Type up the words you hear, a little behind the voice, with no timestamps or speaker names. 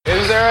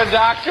there a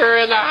doctor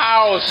in the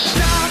house?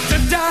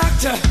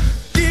 Doctor,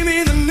 give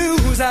me the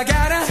news. I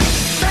got a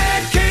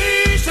bad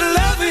case of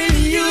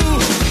loving you.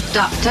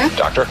 Doctor.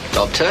 Doctor.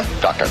 Doctor.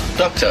 Doctor.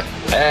 Doctor.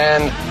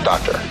 And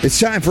doctor.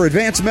 It's time for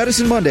Advanced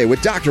Medicine Monday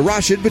with Dr.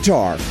 Rashid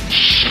Buttar.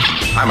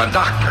 I'm a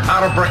doctor,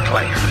 not a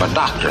bricklayer. I'm a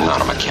doctor,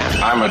 not a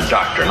mechanic. I'm a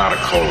doctor, not a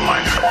coal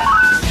miner.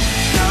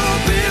 No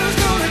pill's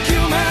gonna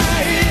kill my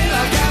head.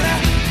 I got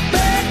a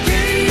bad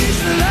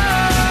case of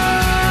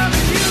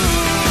loving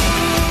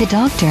you. The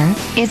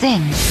doctor is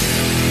in.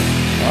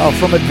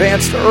 From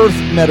Advanced Earth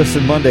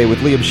Medicine Monday with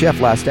Liam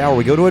Sheff last hour,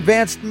 we go to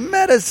Advanced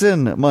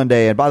Medicine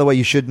Monday. And by the way,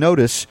 you should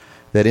notice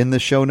that in the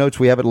show notes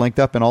we have it linked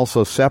up and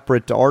also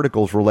separate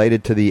articles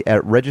related to the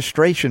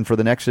registration for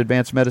the next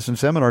Advanced Medicine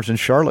seminars in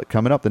Charlotte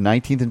coming up the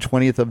 19th and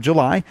 20th of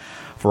July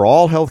for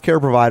all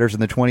healthcare providers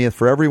and the 20th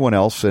for everyone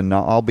else. And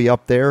I'll be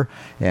up there,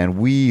 and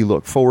we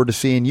look forward to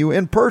seeing you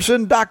in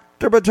person,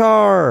 Dr.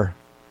 Buttar.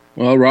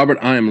 Well, Robert,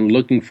 I am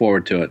looking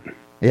forward to it.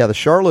 Yeah, the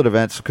Charlotte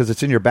events, because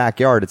it's in your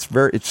backyard,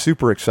 it's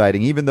super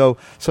exciting. Even though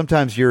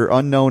sometimes you're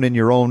unknown in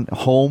your own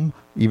home,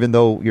 even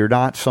though you're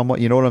not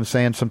somewhat, you know what I'm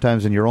saying?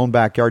 Sometimes in your own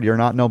backyard you're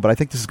not known, but I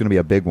think this is going to be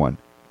a big one.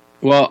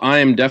 Well, I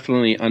am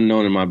definitely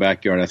unknown in my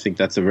backyard. I think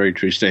that's a very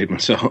true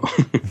statement. So,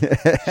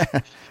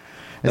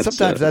 and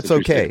sometimes that's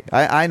okay.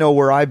 I know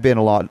where I've been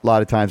a lot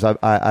of times.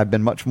 I've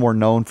been much more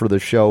known for the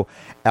show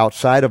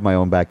outside of my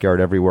own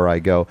backyard everywhere I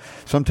go.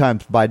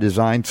 Sometimes by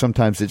design,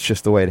 sometimes it's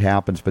just the way it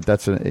happens. But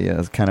that's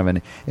it's kind of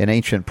an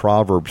ancient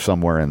proverb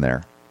somewhere in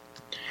there.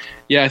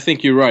 Yeah, I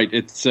think you're right.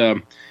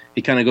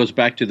 It kind of goes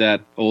back to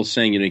that old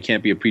saying, you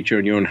can't be a preacher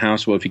in your own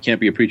house. Well, if you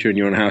can't be a preacher in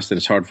your own house, then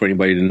it's hard for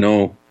anybody to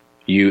know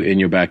you in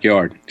your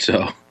backyard.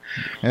 So,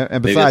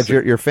 and besides,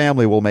 your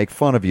family will make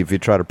fun of you if you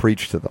try to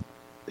preach to them.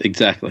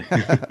 Exactly.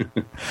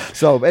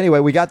 So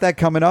anyway, we got that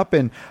coming up,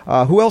 and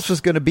who else is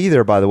going to be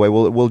there? By the way,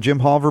 will Jim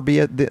Halver be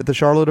at the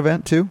Charlotte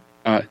event too?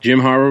 Jim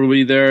Halver will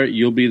be there.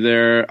 You'll be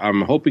there.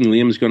 I'm hoping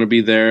Liam's going to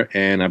be there,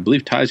 and I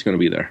believe Ty's going to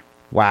be there.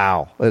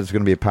 Wow, it's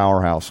going to be a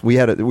powerhouse. We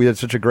had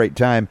such a great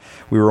time.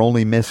 We were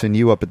only missing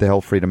you up at the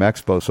Health Freedom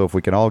Expo, so if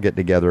we can all get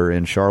together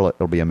in Charlotte,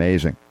 it'll be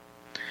amazing.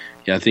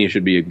 Yeah, I think it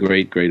should be a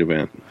great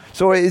event.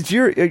 So it's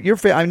your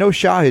I know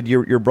Shahid,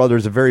 your brother,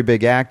 is a very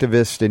big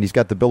activist, and he's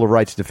got the Bill of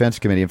Rights Defense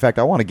Committee. In fact,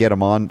 I want to get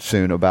him on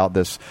soon about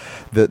this,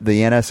 the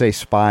NSA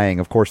spying,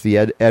 of course,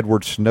 the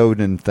Edward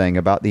Snowden thing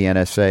about the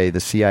NSA, the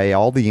CIA,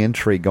 all the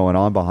intrigue going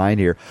on behind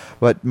here.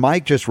 But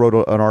Mike just wrote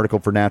an article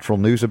for Natural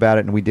News about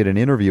it, and we did an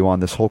interview on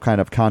this whole kind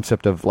of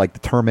concept of like the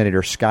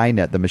Terminator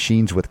Skynet, the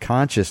machines with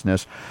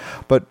consciousness.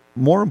 But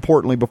more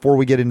importantly, before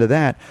we get into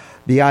that,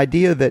 the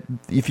idea that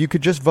if you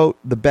could just vote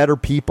the better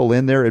people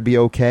in there, it'd be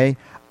okay.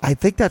 I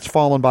think that's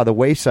fallen by the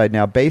wayside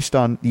now based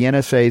on the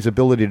NSA's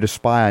ability to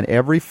spy on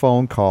every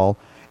phone call,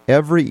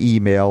 every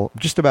email,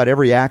 just about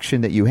every action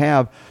that you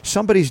have.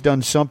 Somebody's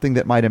done something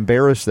that might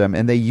embarrass them,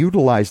 and they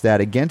utilize that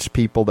against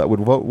people that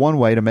would vote one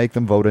way to make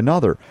them vote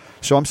another.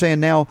 So I'm saying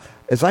now,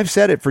 as I've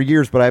said it for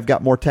years, but I've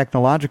got more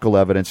technological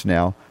evidence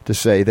now to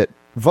say that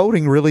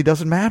voting really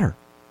doesn't matter.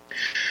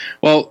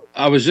 Well,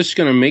 I was just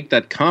going to make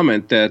that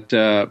comment that,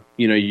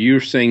 you're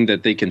saying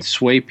that they can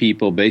sway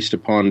people based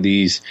upon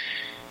these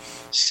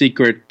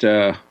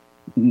the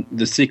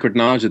secret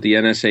knowledge that the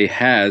NSA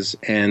has,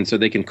 and so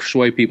they can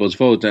sway people's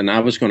votes. And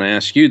I was going to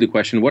ask you the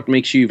question, what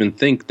makes you even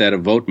think that a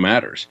vote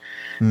matters?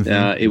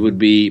 Mm-hmm. It would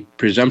be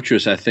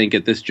presumptuous, I think,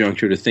 at this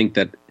juncture to think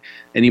that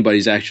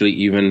anybody's actually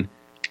even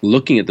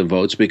looking at the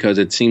votes, because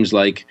it seems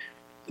like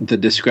the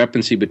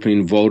discrepancy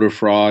between voter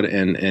fraud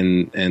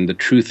and the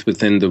truth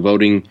within the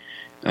voting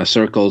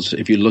circles.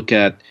 If you look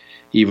at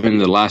even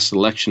the last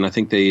election, I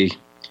think they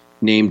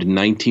named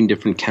 19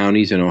 different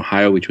counties in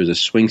Ohio, which was a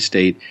swing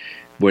state,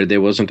 where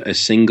there wasn't a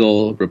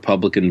single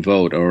Republican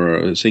vote or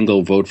a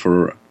single vote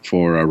for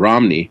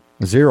Romney.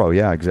 Zero,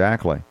 yeah,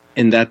 exactly.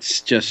 And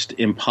that's just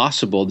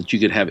impossible that you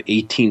could have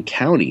 18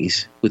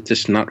 counties with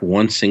just not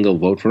one single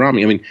vote for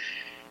Romney. I mean,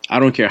 I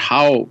don't care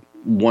how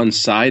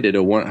one-sided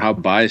or how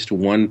biased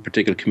one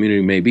particular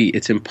community may be.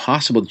 It's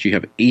impossible that you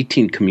have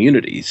 18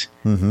 communities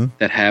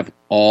that have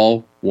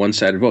all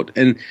one-sided vote.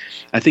 And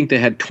I think they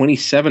had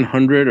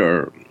 2,700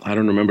 or I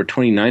don't remember,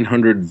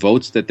 2,900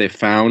 votes that they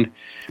found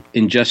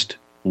in just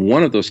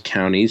one of those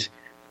counties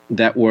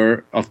that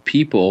were of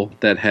people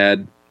that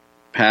had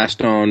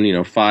passed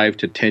on, 5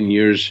 to 10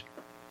 years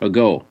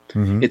ago.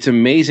 Mm-hmm. It's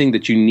amazing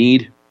that you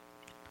need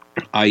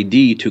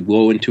ID to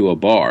go into a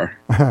bar.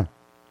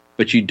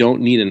 But you don't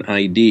need an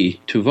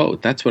ID to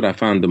vote. That's what I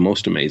found the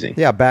most amazing.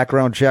 Yeah,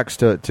 background checks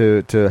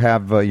to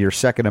have your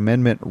Second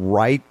Amendment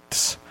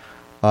rights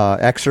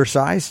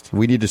exercised.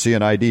 We need to see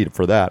an ID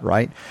for that,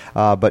 right?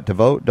 But to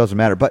vote doesn't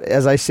matter. But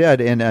as I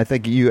said, and I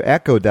think you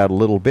echoed that a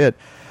little bit,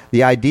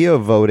 the idea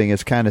of voting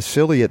is kind of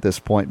silly at this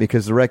point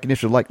because the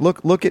recognition, like,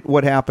 look at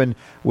what happened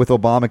with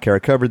Obamacare. I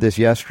covered this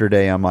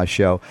yesterday on my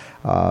show,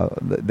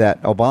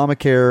 that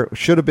Obamacare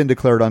should have been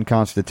declared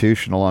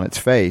unconstitutional on its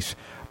face.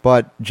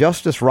 But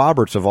Justice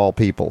Roberts, of all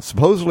people,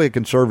 supposedly a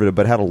conservative,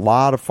 but had a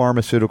lot of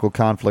pharmaceutical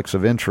conflicts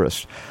of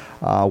interest,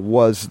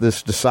 was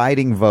this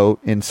deciding vote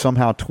in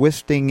somehow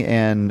twisting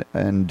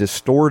and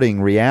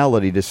distorting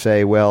reality to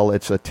say, well,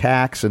 it's a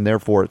tax and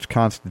therefore it's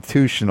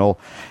constitutional,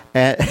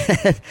 and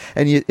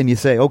you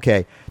say,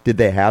 okay, did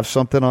they have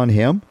something on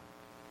him?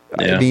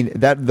 Yeah. I mean,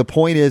 that the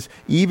point is,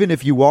 even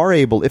if you are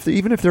able,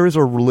 even if there is a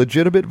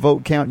legitimate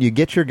vote count, and you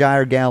get your guy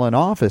or gal in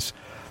office,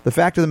 the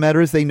fact of the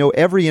matter is they know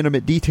every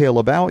intimate detail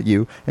about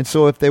you, and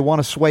so if they want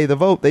to sway the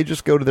vote, they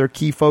just go to their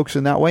key folks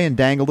in that way and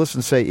dangle this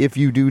and say, if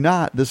you do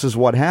not, this is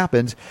what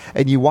happens.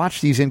 And you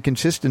watch these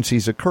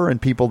inconsistencies occur in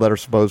people that are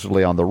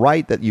supposedly on the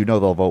right, that you know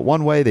they'll vote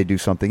one way, they do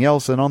something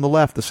else, and on the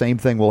left, the same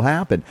thing will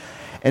happen.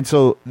 And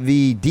so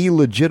the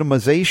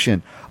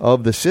delegitimization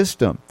of the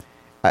system,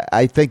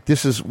 I think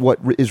this is what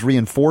is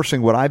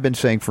reinforcing what I've been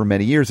saying for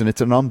many years, and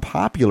it's an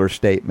unpopular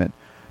statement,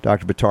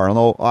 Dr. Buttar.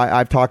 Although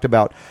I've talked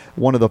about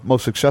one of the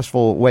most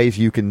successful ways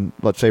you can,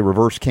 let's say,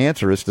 reverse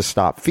cancer is to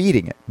stop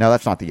feeding it. Now,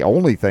 that's not the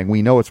only thing.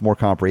 We know it's more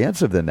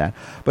comprehensive than that.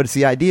 But it's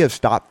the idea of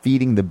stop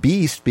feeding the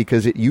beast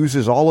because it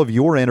uses all of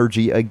your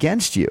energy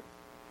against you.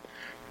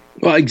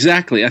 Well,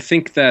 exactly. I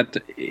think that,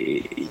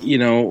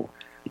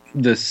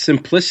 the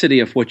simplicity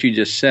of what you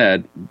just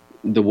said,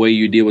 the way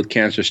you deal with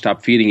cancer,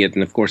 stop feeding it,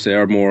 and of course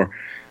there are more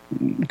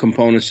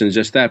components than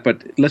just that,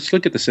 but let's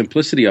look at the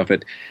simplicity of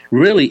it.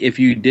 Really, if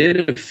you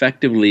did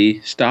effectively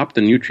stop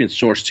the nutrient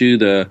source to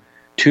the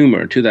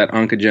tumor, to that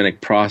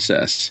oncogenic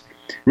process,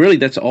 really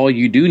that's all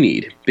you do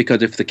need,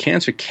 because if the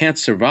cancer can't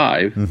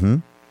survive,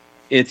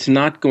 it's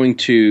not going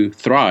to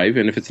thrive,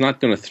 and if it's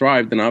not going to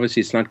thrive, then obviously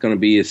it's not going to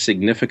be a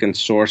significant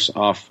source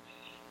of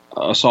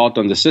assault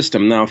on the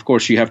system. Now, of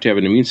course, you have to have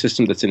an immune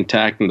system that's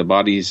intact, and the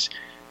body's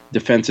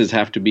defenses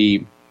have to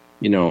be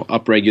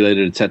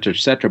upregulated, et cetera, et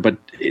cetera. But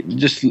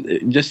just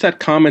that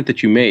comment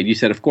that you made, you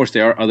said, of course,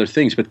 there are other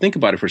things, but think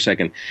about it for a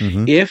second.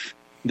 If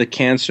the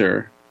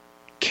cancer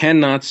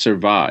cannot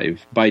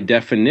survive, by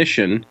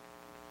definition,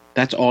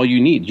 that's all you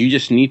need. You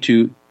just need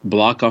to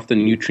block off the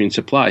nutrient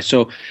supply.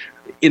 So,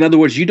 in other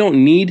words, you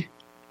don't need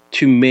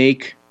to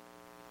make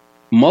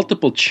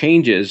multiple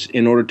changes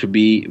in order to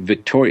be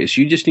victorious.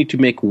 You just need to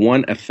make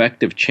one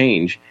effective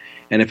change.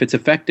 And if it's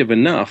effective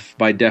enough,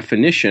 by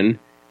definition,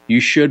 you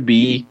should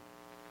be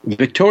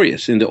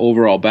victorious in the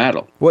overall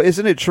battle. Well,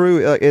 isn't it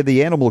true in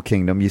the animal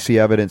kingdom, you see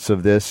evidence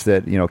of this,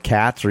 that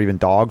cats or even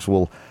dogs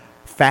will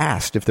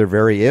fast if they're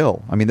very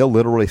ill. I mean, they'll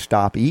literally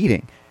stop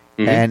eating.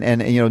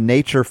 And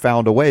nature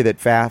found a way that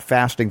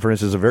fasting, for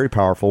instance, is a very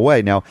powerful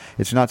way. Now,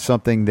 it's not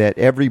something that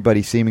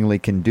everybody seemingly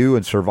can do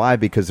and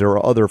survive, because there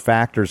are other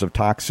factors of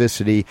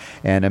toxicity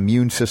and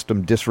immune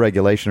system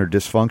dysregulation or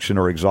dysfunction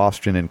or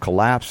exhaustion and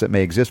collapse that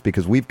may exist,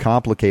 because we've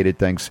complicated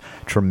things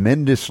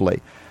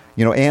tremendously.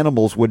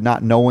 Animals would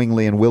not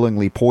knowingly and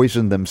willingly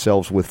poison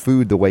themselves with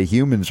food the way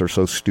humans are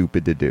so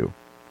stupid to do.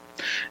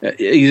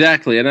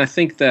 Exactly. And I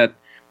think that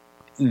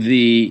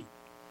the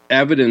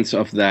evidence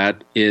of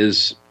that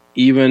is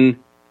even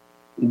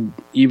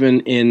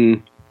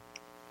in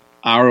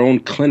our own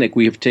clinic,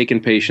 we have taken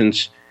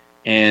patients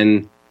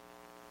and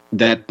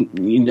that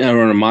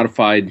are on a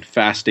modified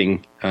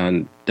fasting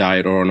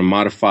diet, or on a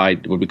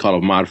modified, what we call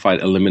a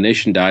modified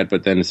elimination diet,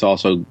 but then it's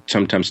also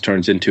sometimes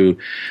turns into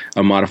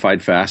a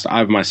modified fast.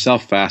 I've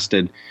myself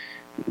fasted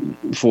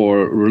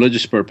for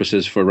religious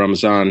purposes for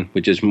Ramadan,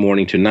 which is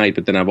morning to night,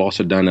 but then I've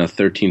also done a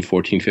 13,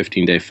 14,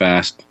 15-day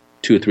fast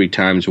 2 or 3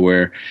 times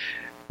where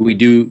we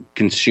do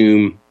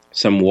consume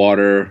some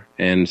water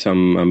and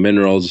some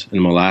minerals and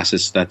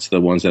molasses. That's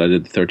the ones that I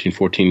did the 13,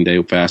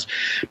 14-day fast.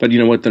 But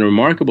what the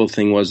remarkable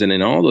thing was, and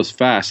in all those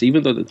fasts,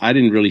 even though I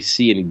didn't really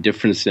see any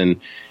difference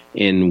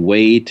in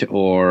weight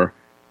or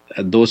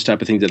those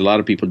type of things that a lot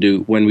of people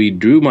do, when we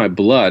drew my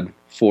blood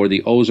for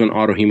the ozone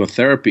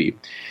autohemotherapy,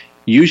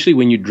 usually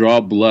when you draw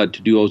blood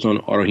to do ozone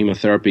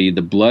autohemotherapy,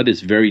 the blood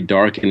is very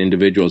dark in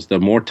individuals. The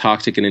more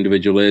toxic an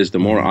individual is, the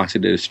more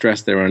oxidative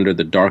stress they're under,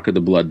 the darker the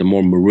blood, the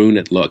more maroon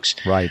it looks.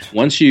 Right.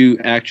 Once you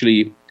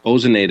actually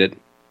ozonate it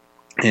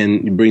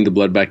and you bring the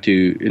blood back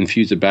to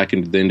infuse it back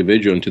into the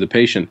individual, into the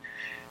patient,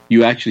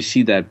 you actually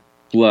see that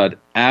blood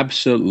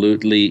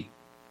absolutely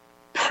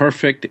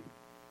perfect,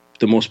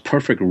 the most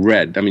perfect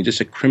red. I mean,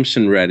 just a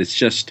crimson red. It's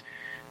just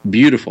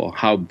beautiful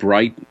how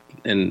bright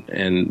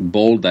and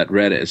bold that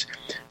red is.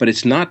 But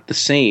it's not the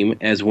same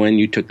as when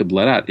you took the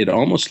blood out. It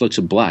almost looks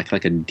black,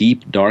 like a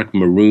deep, dark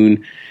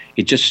maroon.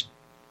 It just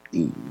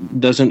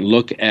doesn't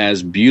look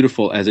as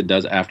beautiful as it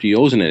does after you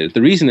ozonate it.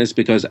 The reason is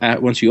because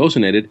once you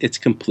ozonate it, it's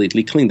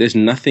completely clean. There's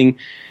nothing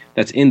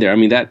that's in there. I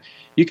mean, that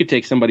you could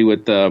take somebody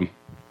with the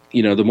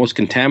most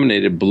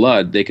contaminated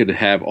blood, they could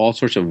have all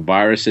sorts of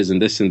viruses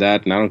and this and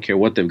that, and I don't care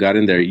what they've got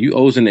in there. You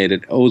ozonate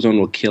it, ozone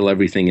will kill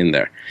everything in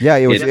there. Yeah,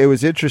 it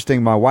was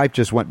interesting. My wife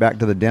just went back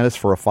to the dentist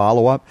for a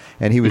follow-up,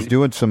 and he was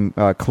doing some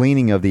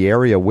cleaning of the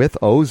area with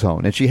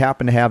ozone, and she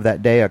happened to have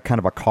that day a kind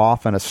of a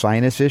cough and a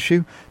sinus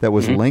issue that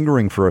was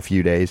lingering for a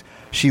few days.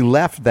 She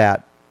left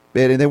that,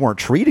 and they weren't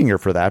treating her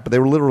for that, but they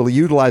were literally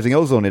utilizing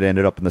ozone. It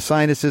ended up in the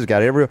sinuses,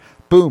 got everywhere.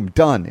 Boom,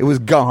 done. It was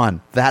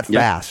gone that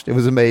fast. It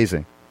was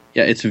amazing.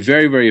 Yeah, it's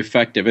very, very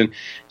effective. And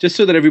just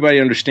so that everybody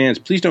understands,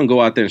 please don't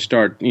go out there and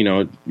start,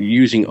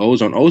 using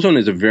ozone. Ozone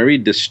is a very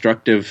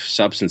destructive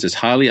substance. It's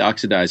highly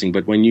oxidizing.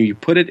 But when you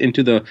put it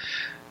into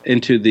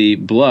the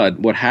blood,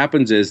 what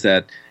happens is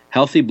that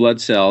healthy blood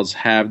cells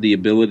have the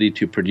ability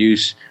to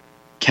produce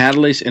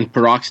catalase and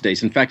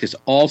peroxidase. In fact, it's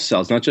all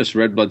cells, not just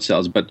red blood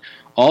cells, but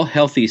all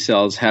healthy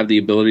cells have the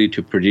ability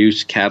to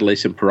produce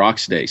catalase and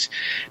peroxidase.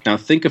 Now,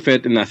 think of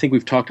it, and I think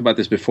we've talked about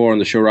this before on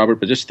the show, Robert,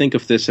 but just think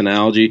of this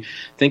analogy.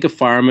 Think of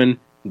firemen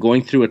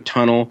going through a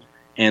tunnel,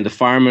 and the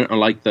firemen are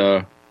like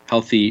the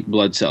healthy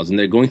blood cells, and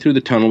they're going through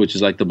the tunnel, which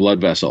is like the blood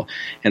vessel.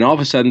 And all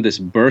of a sudden, this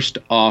burst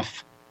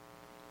off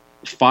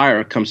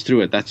fire comes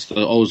through it. That's the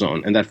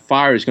ozone. And that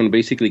fire is going to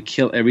basically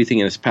kill everything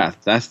in its path.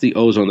 That's the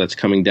ozone that's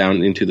coming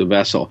down into the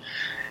vessel.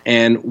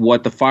 And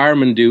what the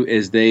firemen do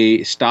is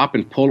they stop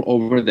and pull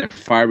over their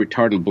fire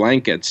retardant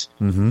blankets.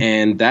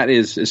 And that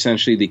is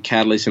essentially the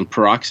catalase and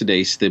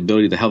peroxidase, the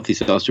ability of the healthy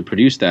cells to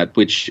produce that,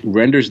 which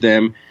renders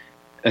them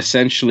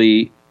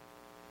essentially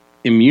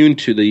immune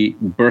to the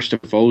burst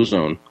of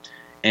ozone.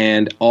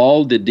 And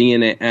all the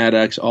DNA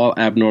adducts, all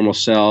abnormal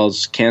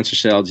cells, cancer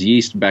cells,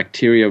 yeast,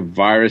 bacteria,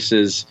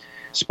 viruses,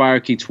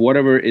 spirochetes,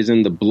 whatever is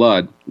in the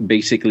blood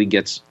basically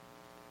gets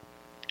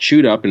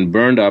chewed up and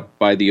burned up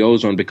by the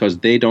ozone because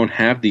they don't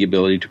have the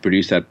ability to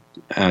produce that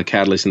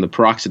catalase and the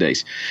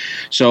peroxidase.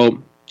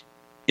 So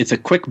it's a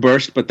quick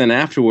burst, but then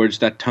afterwards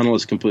that tunnel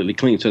is completely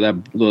clean. So that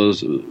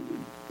those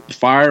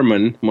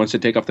firemen, once they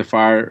take off the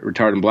fire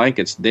retardant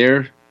blankets,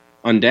 they're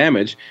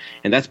undamaged,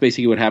 and that's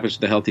basically what happens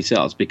to the healthy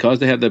cells. Because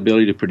they have the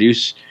ability to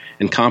produce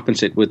and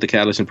compensate with the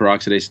catalase and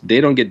peroxidase, they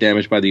don't get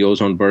damaged by the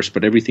ozone burst,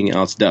 but everything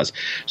else does.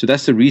 So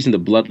that's the reason the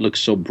blood looks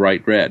so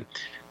bright red.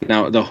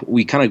 Now,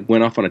 we kind of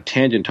went off on a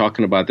tangent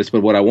talking about this,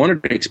 but what I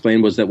wanted to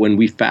explain was that when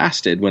I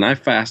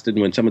fasted,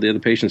 when some of the other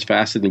patients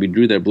fasted and we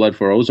drew their blood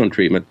for ozone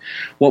treatment,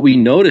 what we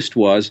noticed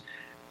was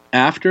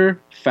after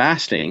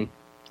fasting,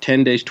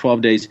 10 days,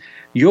 12 days,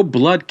 your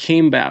blood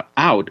came back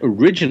out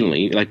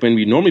originally, like when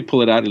we normally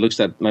pull it out, it looks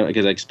that, like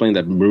as I explained,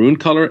 that maroon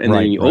color, and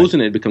then when you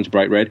ozone it, it becomes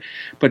bright red.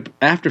 But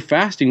after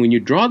fasting, when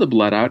you draw the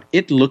blood out,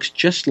 it looks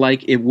just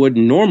like it would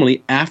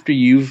normally after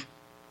you've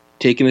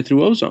taken it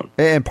through ozone.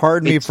 And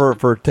pardon me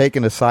for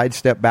taking a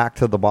sidestep back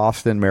to the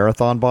Boston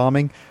Marathon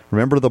bombing.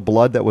 Remember the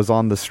blood that was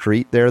on the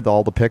street there,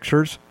 all the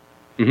pictures?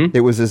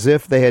 It was as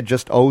if they had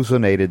just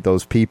ozonated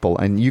those people,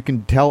 and you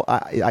can tell,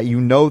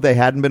 they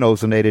hadn't been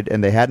ozonated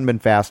and they hadn't been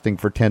fasting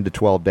for 10 to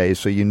 12 days,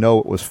 so you know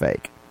it was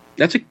fake.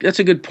 That's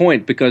a good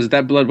point, because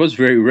that blood was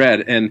very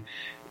red, and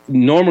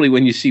normally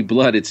when you see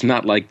blood, it's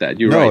not like that.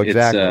 You're right.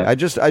 Exactly. I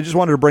just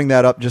wanted to bring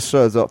that up just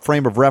as a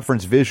frame of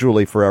reference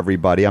visually for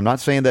everybody. I'm not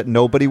saying that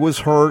nobody was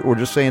hurt. We're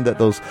just saying that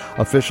those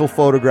official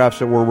photographs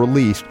that were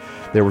released,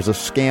 there was a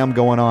scam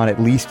going on, at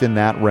least in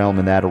that realm,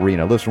 in that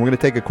arena. Listen, we're going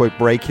to take a quick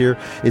break here.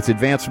 It's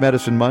Advanced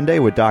Medicine Monday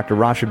with Dr.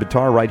 Rashid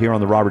Buttar right here on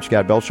the Robert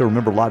Scott Bell Show.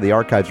 Remember, a lot of the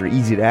archives are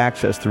easy to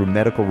access through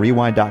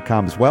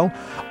medicalrewind.com as well.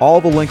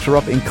 All the links are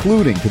up,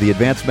 including to the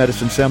Advanced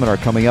Medicine Seminar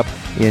coming up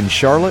in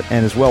Charlotte,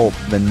 and as well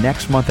the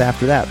next month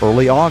after that,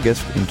 early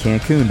August in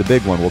Cancun, the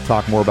big one. We'll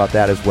talk more about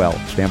that as well.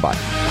 Stand by.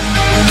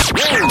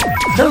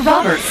 The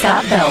Robert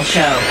Scott Bell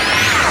Show.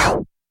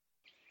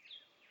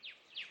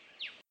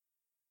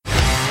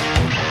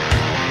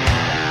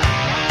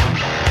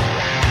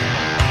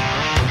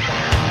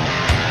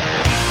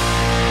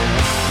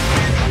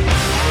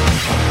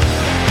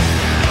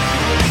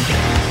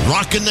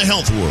 Rocking the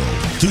health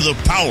world through the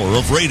power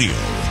of radio.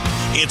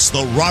 It's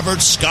the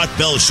Robert Scott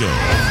Bell Show.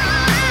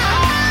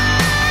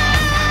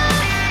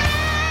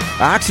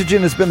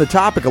 Oxygen has been the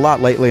topic a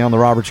lot lately on the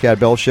Robert Scott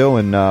Bell Show,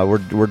 and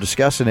we're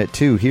discussing it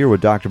too here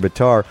with Dr.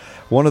 Buttar.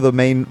 One of the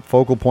main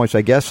focal points,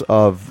 I guess,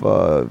 of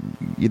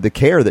the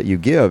care that you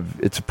give,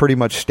 it's pretty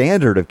much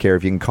standard of care,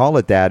 if you can call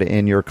it that,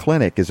 in your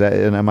clinic. Is that,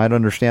 and I might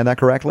understand that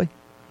correctly?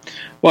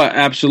 Well,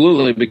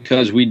 absolutely,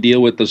 because we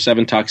deal with the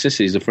 7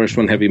 toxicities. The first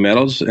one, heavy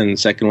metals, and the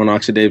second one,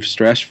 oxidative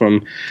stress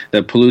from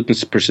the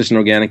pollutants, persistent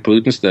organic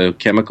pollutants, the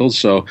chemicals.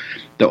 So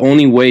the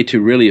only way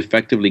to really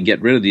effectively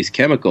get rid of these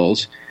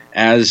chemicals,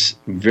 as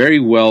very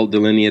well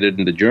delineated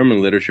in the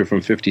German literature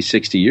from 50,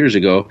 60 years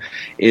ago,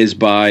 is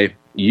by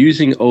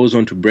using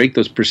ozone to break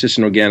those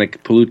persistent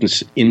organic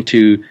pollutants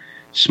into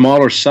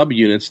smaller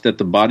subunits that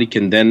the body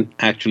can then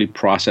actually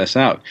process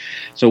out.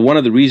 So one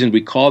of the reasons we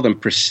call them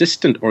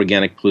persistent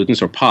organic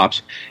pollutants, or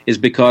POPs, is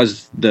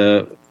because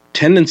the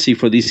tendency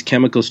for these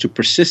chemicals to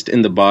persist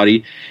in the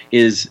body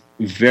is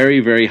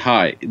very, very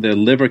high. The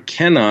liver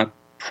cannot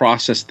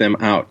process them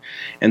out.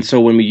 And so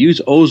when we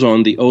use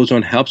ozone, the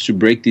ozone helps to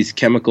break these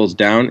chemicals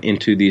down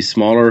into these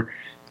smaller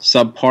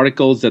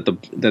subparticles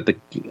that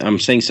I'm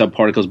saying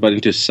subparticles, but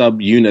into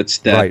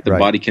subunits that the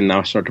body can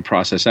now start to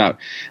process out.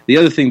 The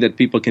other thing that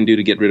people can do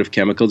to get rid of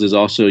chemicals is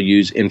also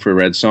use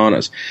infrared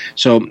saunas.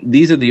 So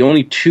these are the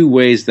only 2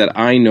 ways that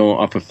I know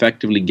of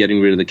effectively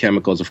getting rid of the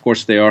chemicals. Of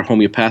course, there are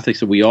homeopathics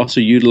that we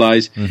also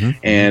utilize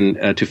and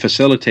to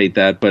facilitate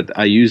that, but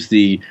I use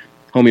the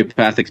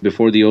homeopathics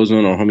before the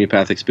ozone or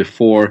homeopathics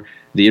before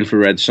the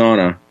infrared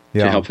sauna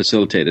to help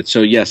facilitate it.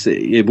 So yes,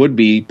 it would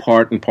be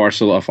part and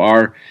parcel of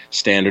our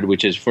standard,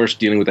 which is first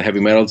dealing with the heavy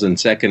metals, and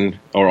second,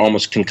 or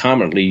almost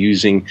concomitantly,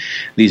 using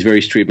these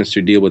various treatments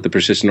to deal with the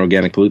persistent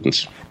organic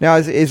pollutants. Now,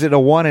 is it a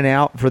one and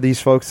out for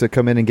these folks that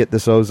come in and get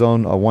this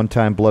ozone, a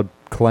one-time blood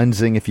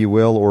cleansing, if you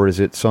will, or is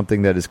it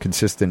something that is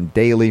consistent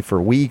daily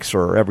for weeks,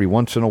 or every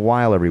once in a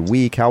while, every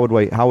week? How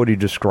would you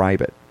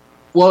describe it?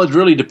 Well, it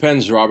really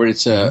depends, Robert.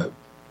 It's a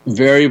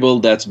variable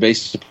that's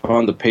based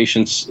upon the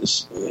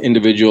patient's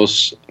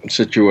individual's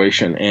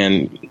situation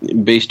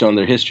and based on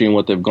their history and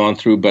what they've gone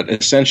through. But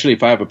essentially,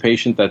 if I have a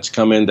patient that's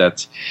come in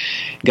that's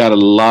got a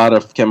lot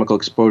of chemical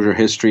exposure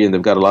history and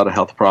they've got a lot of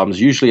health problems,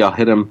 usually I'll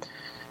hit them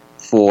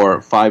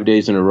for 5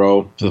 days in a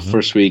row the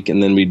first week,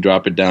 and then we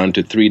drop it down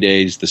to 3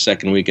 days the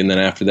second week, and then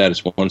after that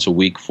it's once a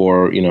week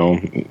for,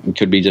 it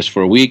could be just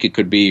for a week, it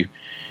could be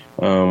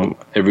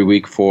every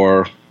week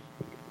for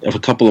a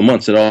couple of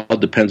months. It all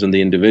depends on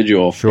the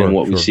individual and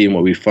what we see and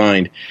what we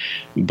find.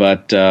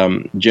 But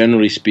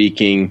generally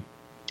speaking,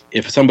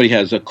 if somebody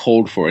has a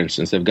cold, for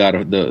instance, they've got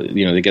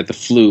they get the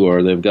flu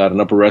or they've got an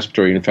upper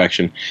respiratory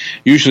infection,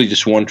 usually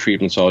just one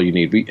treatment's all you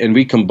need.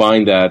 We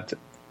combine that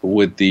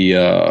with the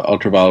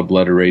ultraviolet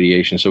blood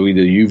irradiation. So we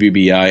do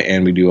UVBI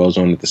and we do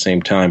ozone at the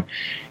same time.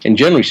 And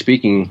generally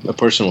speaking, a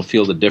person will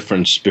feel the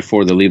difference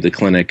before they leave the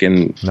clinic,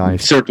 and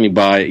certainly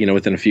by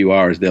within a few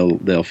hours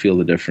they'll feel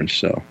the difference.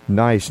 So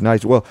nice.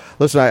 Well,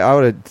 listen, I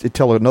want to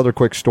tell another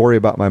quick story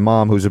about my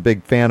mom, who's a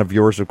big fan of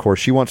yours. Of course,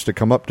 she wants to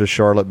come up to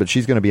Charlotte, but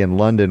she's going to be in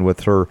London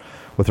with her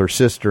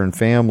sister and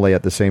family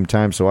at the same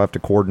time, so I have to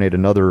coordinate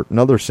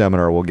another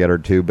seminar we'll get her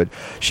to. But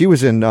she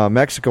was in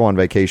Mexico on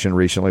vacation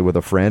recently with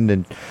a friend,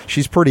 and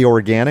she's pretty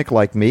organic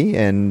like me,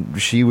 and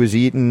she was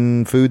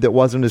eating food that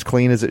wasn't as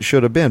clean as it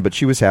should have been, but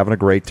she was having a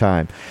great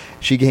time.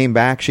 She came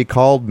back, she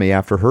called me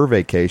after her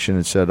vacation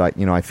and said,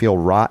 I feel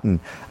rotten.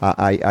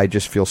 I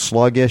just feel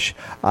sluggish.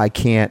 I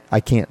can't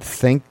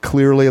think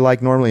clearly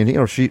like normally.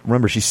 And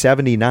she's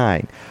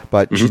 79,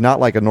 but she's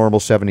not like a normal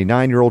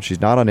 79-year-old. She's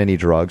not on any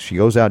drugs. She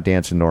goes out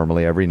dancing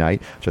normally every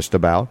night, just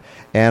about.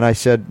 And I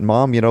said,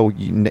 Mom,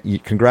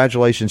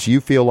 congratulations.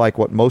 You feel like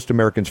what most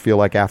Americans feel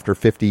like after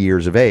 50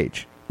 years of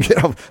age.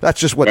 That's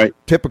just what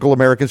typical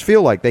Americans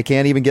feel like. They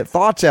can't even get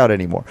thoughts out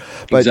anymore.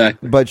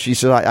 But she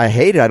said, I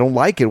hate it. I don't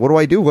like it. What do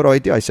I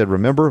do? I said,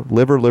 remember,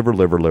 liver.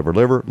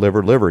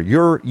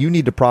 You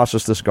need to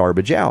process this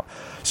garbage out.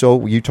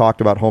 So you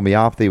talked about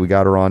homeopathy. We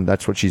got her on.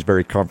 That's what she's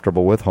very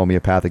comfortable with,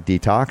 homeopathic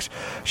detox.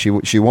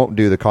 She won't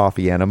do the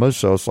coffee enemas.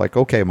 So it's like,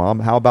 okay,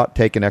 Mom, how about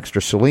taking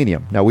extra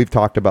selenium? Now, we've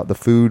talked about the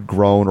food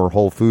grown or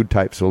whole food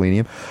type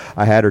selenium.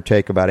 I had her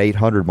take about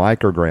 800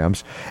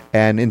 micrograms.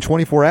 And in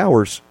 24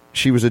 hours,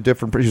 she was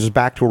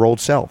back to her old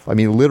self. I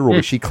mean,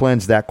 literally, she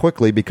cleansed that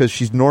quickly because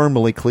she's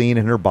normally clean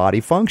and her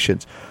body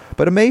functions.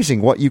 But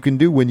amazing what you can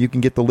do when you can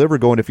get the liver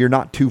going if you're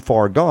not too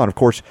far gone. Of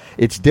course,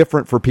 it's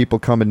different for people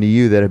coming to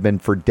you that have been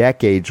for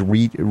decades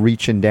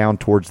reaching down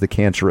towards the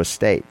cancerous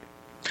state.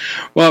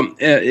 Well,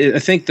 I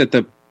think that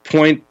the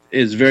point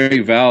is very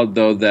valid,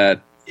 though,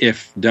 that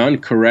if done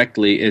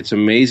correctly, it's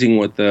amazing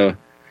what the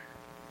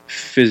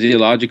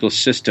physiological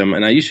system,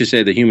 and I used to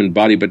say the human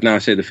body, but now I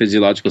say the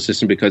physiological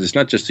system because it's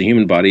not just the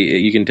human body.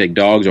 You can take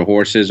dogs or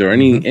horses or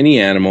any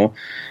animal,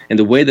 and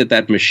the way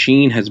that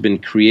machine has been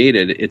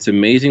created, it's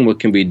amazing what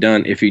can be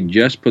done if you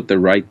just put the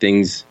right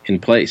things in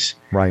place.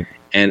 Right.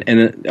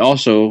 And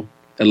also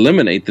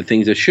eliminate the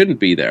things that shouldn't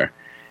be there.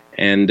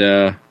 And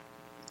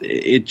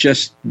it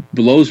just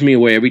blows me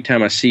away every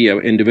time I see an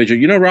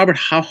individual. Robert,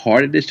 how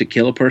hard it is to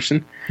kill a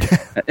person?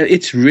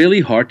 It's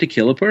really hard to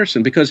kill a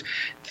person because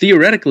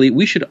theoretically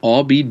we should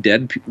all be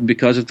dead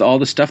because of all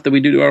the stuff that we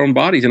do to our own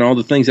bodies and all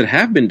the things that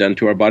have been done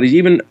to our bodies,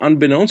 even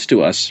unbeknownst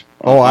to us.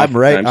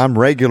 I'm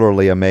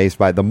regularly amazed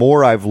by it. The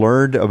more I've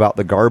learned about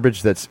the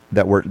garbage that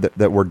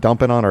we're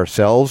dumping on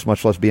ourselves,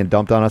 much less being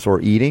dumped on us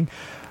or eating.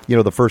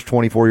 The first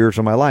 24 years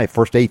of my life,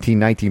 first 18,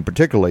 19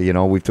 particularly,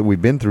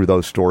 we've been through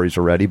those stories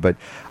already, but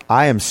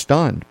I am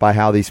stunned by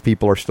how these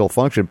people are still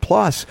functioning.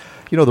 Plus,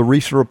 the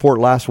recent report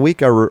last week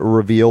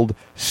revealed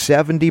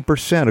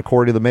 70%,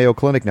 according to the Mayo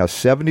Clinic now,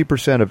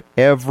 70%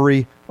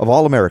 of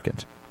all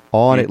Americans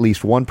on at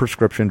least one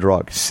prescription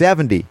drug.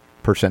 70%,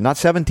 not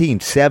 17,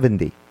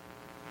 70.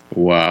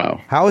 Wow.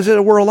 How is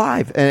it we're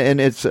alive? And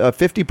it's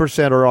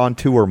 50% are on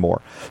two or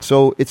more.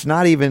 So it's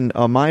not even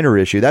a minor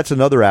issue. That's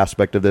another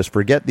aspect of this.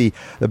 Forget the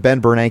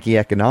Ben Bernanke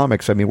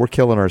economics. I mean, we're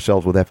killing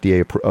ourselves with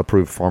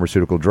FDA-approved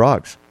pharmaceutical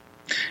drugs.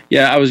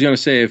 Yeah, I was going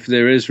to say, if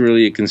there is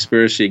really a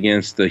conspiracy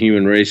against the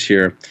human race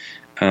here,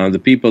 the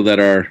people that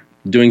are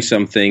doing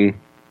something,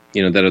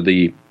 that are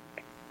the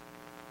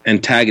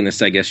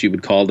antagonists, I guess you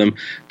would call them,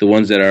 the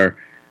ones that are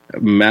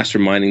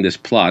masterminding this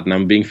plot, and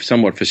I'm being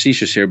somewhat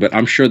facetious here, but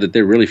I'm sure that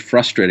they're really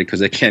frustrated because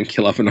they can't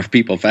kill off enough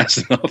people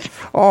fast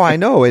enough. Oh, I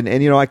know, and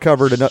I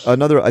covered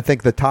another. I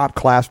think the top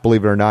class,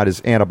 believe it or not, is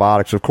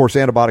antibiotics. Of course,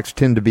 antibiotics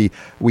tend to be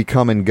we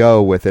come and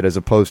go with it, as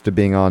opposed to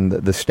being on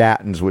the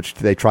statins, which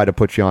they try to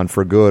put you on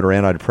for good, or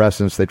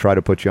antidepressants they try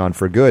to put you on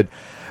for good.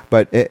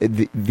 But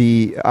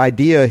the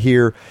idea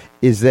here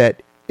is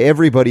that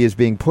everybody is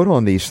being put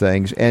on these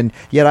things, and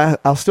yet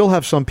I'll still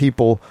have some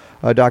people,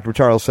 Dr.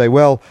 Buttar, will say,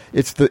 well,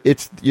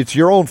 it's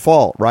your own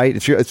fault, right?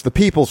 It's the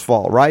people's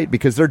fault, right?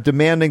 Because they're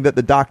demanding that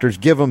the doctors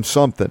give them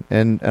something,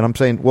 and I'm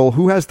saying, well,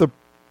 who has the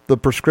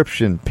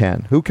prescription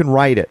pen? Who can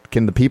write it?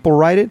 Can the people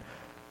write it?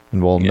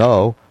 And well,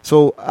 no.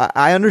 So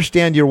I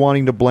understand you're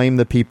wanting to blame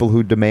the people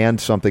who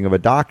demand something of a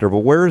doctor, but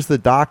where is the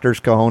doctor's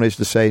cojones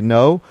to say,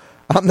 no,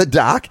 I'm the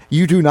doc,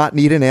 you do not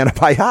need an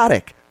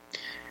antibiotic?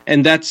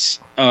 And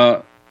that's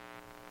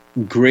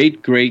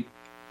great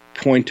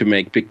point to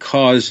make,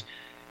 because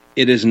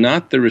it is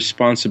not the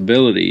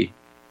responsibility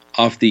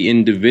of the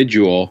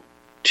individual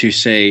to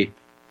say,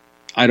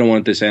 I don't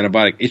want this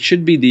antibiotic. It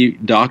should be the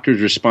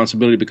doctor's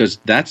responsibility, because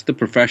that's the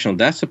professional.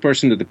 That's the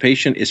person that the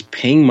patient is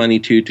paying money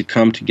to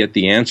come to get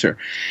the answer.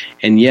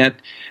 And yet,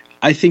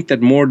 I think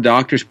that more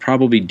doctors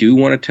probably do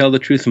want to tell the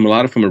truth, and a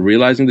lot of them are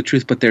realizing the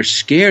truth, but they're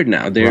scared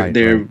now.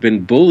 They've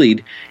been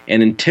bullied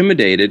and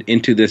intimidated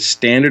into this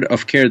standard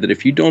of care that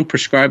if you don't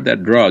prescribe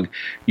that drug,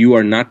 you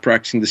are not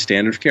practicing the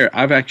standard of care.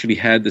 I've actually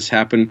had this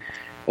happen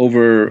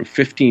over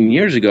 15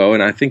 years ago,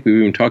 and I think we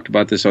even talked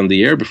about this on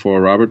the air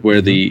before, Robert,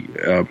 where the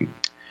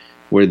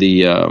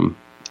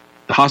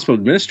hospital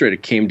administrator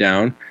came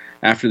down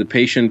after the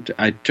patient.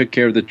 I took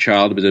care of the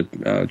child. It was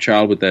a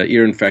child with an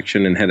ear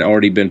infection and had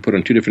already been put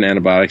on 2 different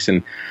antibiotics,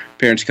 and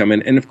parents come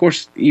in. And, of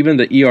course, even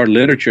the ER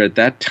literature at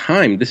that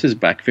time, this is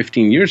back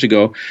 15 years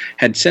ago,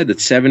 had said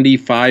that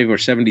 75 or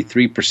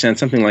 73%,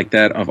 something like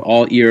that, of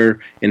all ear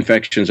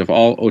infections, of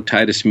all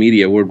otitis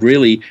media, were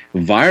really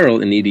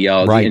viral in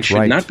etiology and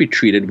should not be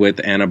treated with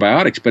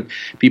antibiotics. But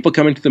people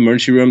come into the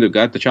emergency room,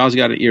 the child's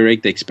got an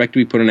earache, they expect to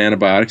be put on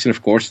antibiotics, and,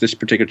 of course, this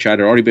particular child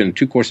had already been in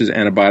 2 courses of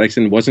antibiotics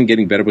and wasn't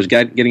getting better, was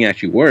getting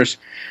actually worse.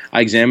 I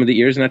examined the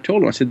ears, and I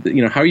told him, I said,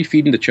 how are you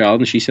feeding the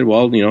child? And she said,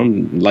 well,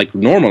 like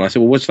normal. And I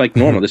said, well, what's like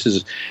normal? This is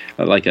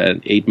like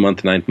an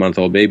 8-month,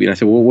 9-month-old baby. And I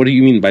said, well, what do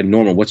you mean by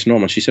normal? What's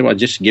normal? She said, well,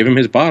 just give him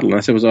his bottle. And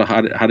I said, well,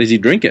 how does he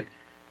drink it?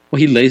 Well,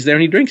 he lays there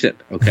and he drinks it.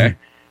 Okay.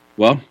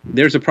 Well,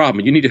 there's a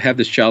problem. You need to have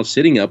this child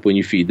sitting up when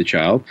you feed the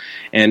child.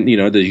 And,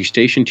 the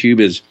eustachian tube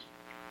is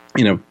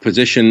in a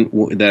position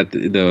that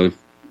the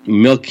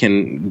milk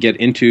can get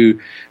into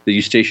the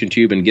eustachian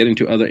tube and get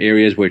into other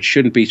areas where it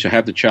shouldn't be. So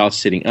have the child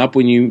sitting up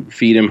when you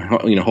feed him,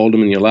 hold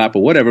him in your lap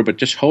or whatever, but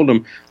just hold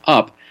him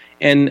up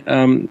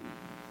and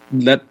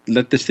let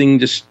this thing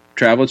just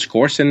travel its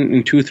course, and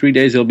in 2 or 3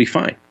 days it'll be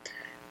fine.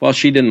 Well,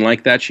 she didn't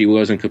like that. She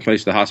wasn't complained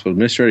to the hospital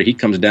administrator. He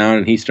comes down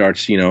and he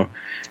starts,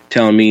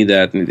 telling me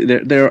that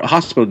their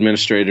hospital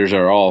administrators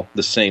are all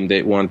the same.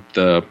 They want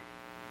the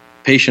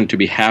patient to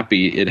be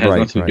happy. It has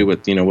nothing to do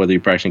with, whether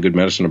you're practicing good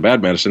medicine or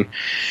bad medicine.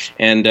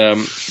 And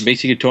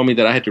basically told me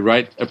that I had to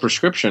write a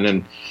prescription.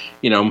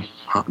 And,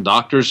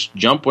 doctors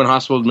jump when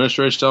hospital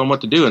administrators tell them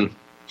what to do. And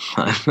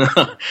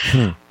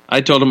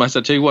I told him, I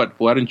said, tell you what,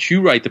 why don't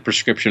you write the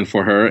prescription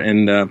for her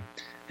and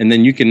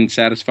then you can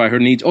satisfy her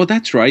needs. Oh,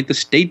 that's right. The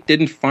state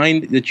didn't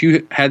find that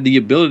you had the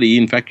ability.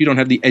 In fact, you don't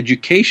have the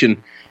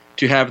education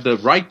to have the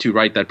right to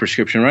write that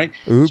prescription, right?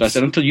 Oops. So I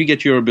said, until you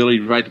get your ability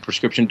to write the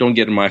prescription, don't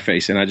get in my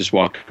face. And I just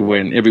walked away,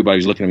 and everybody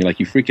was looking at me like,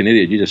 you freaking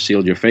idiot. You just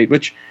sealed your fate,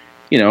 which,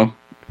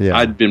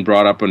 I'd been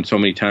brought up on so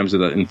many times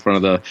in front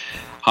of the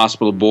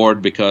hospital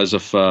board because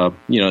of,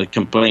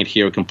 complaint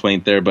here,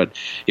 complaint there. But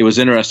it was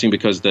interesting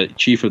because the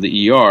chief of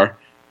the ER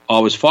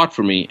always fought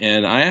for me.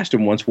 And I asked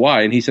him once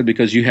why, and he said,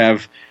 because you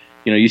have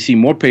you see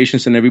more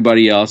patients than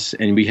everybody else,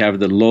 and we have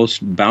the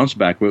lowest bounce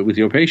back with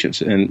your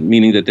patients, and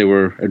meaning that they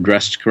were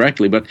addressed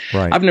correctly. But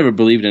I've never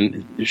believed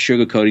in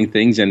sugarcoating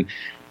things and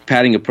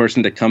patting a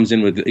person that comes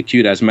in with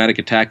acute asthmatic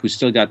attack who's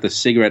still got the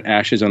cigarette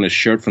ashes on his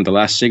shirt from the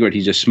last cigarette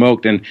he just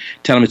smoked and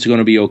tell him it's going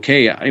to be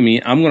okay. I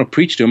mean, I'm going to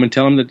preach to him and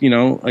tell him that,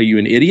 are you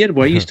an idiot?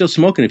 Why are you still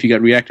smoking if you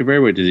got reactive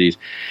airway disease?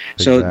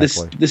 Exactly.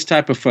 So this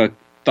type of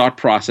thought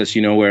process,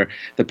 where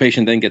the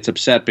patient then gets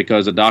upset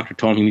because the doctor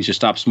told him he needs to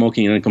stop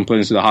smoking and then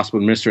complains to the hospital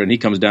administrator, and he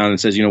comes down and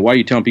says, why are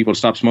you telling people to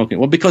stop smoking?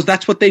 Well, because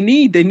that's what they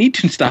need. They need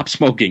to stop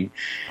smoking.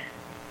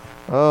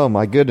 Oh,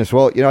 my goodness.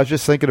 Well, I was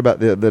just thinking about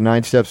the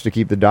 9 steps to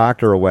keep the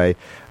doctor away.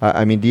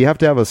 Do you have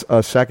to have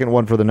a second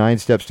one for the 9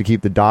 steps to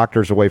keep the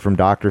doctors away from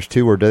doctors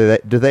too, or do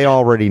they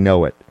already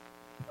know it?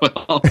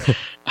 Well,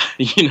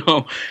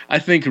 I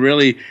think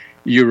really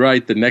you're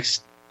right. The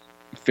next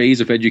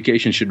phase of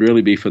education should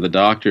really be for the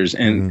doctors,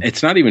 and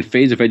it's not even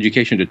phase of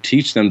education to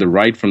teach them the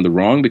right from the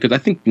wrong, because I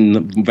think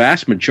the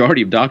vast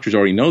majority of doctors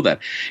already know that.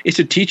 It's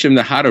to teach them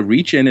how to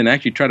reach in and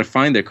actually try to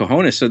find their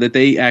cojones so that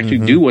they actually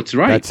do what's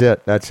right.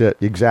 That's it.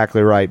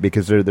 Exactly right,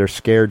 because they're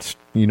scared,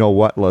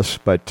 whatless.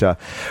 But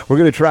we're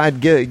going to try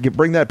and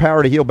bring that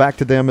power to heal back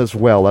to them as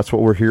well. That's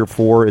what we're here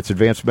for. It's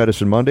Advanced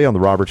Medicine Monday on the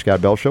Robert Scott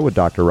Bell Show with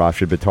Dr.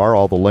 Rashid Buttar.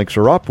 All the links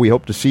are up. We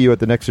hope to see you at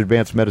the next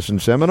Advanced Medicine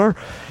Seminar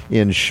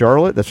in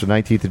Charlotte. That's the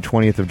 19th and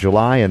 20th of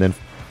July. And then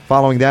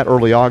following that,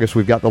 early August,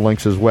 we've got the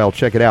links as well.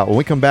 Check it out. When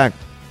we come back,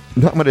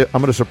 I'm going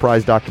to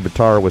surprise Dr.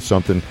 Buttar with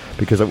something,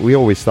 because we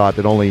always thought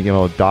that only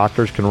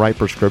doctors can write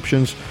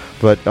prescriptions,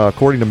 but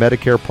according to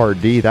Medicare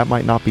Part D, that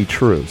might not be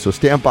true. So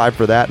stand by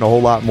for that and a whole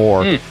lot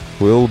more.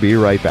 We'll be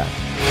right back.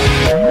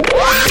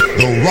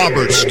 The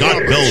Robert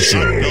Scott Bell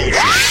Show.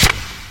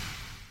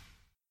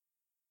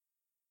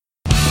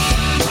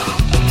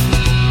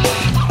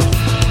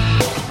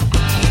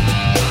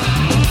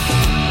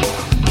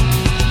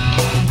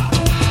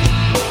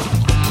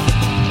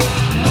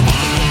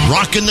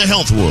 Rocking the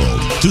health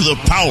world through the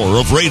power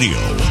of radio.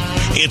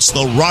 It's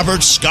the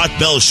Robert Scott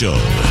Bell Show.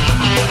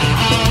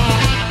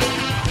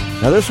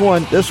 Now this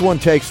one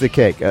takes the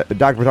cake.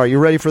 Dr. Buttar, you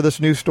ready for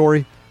this news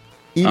story?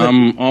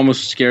 I'm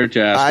almost scared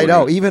to ask. I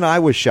know. Even I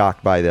was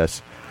shocked by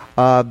this.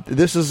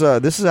 This is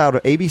out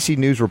of ABC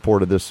News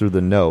reported this through the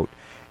note.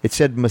 It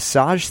said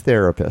massage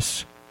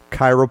therapists,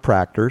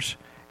 chiropractors,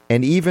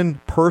 and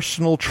even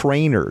personal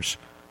trainers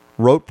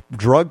wrote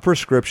drug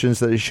prescriptions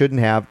that they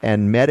shouldn't have,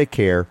 and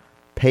Medicare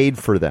paid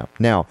for them.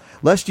 Now,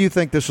 lest you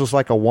think this was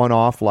like a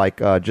one-off, like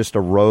just a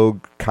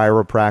rogue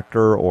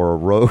chiropractor or a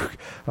rogue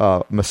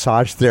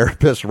massage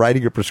therapist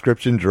writing a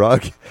prescription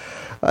drug.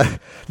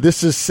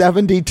 This is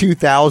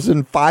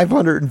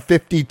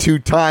 72,552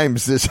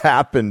 times this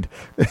happened.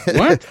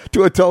 What?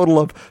 To a total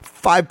of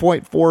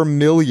 5.4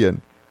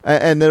 million.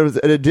 And there was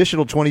an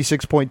additional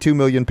 26.2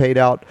 million paid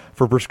out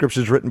for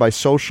prescriptions written by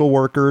social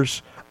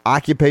workers,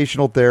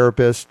 occupational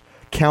therapists,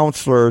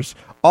 counselors,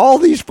 all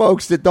these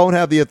folks that don't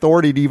have the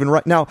authority to even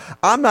write. Now,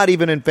 I'm not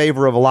even in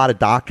favor of a lot of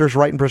doctors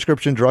writing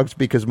prescription drugs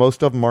because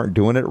most of them aren't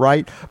doing it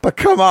right. But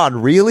come on,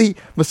 really?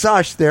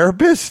 Massage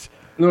therapists?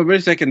 No, wait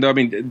a second. Though. I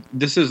mean,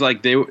 this is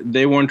like they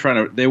weren't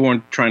trying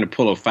to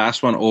pull a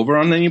fast one over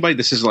on anybody.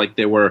 This is like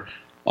they were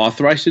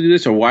authorized to do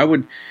this. Or why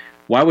would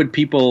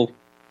people?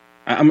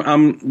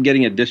 I'm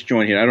getting a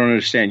disjoint here. I don't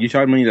understand. You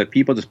telling me that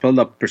people just filled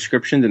up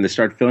prescriptions and they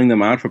start filling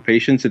them out for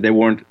patients that they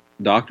weren't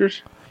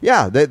doctors?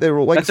 Yeah, they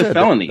were. Like that's I said, a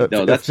felony,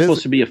 though. That's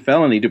supposed to be a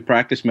felony to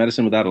practice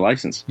medicine without a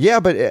license. Yeah,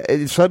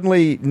 but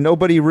suddenly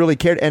nobody really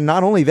cared. And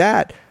not only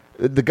that,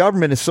 the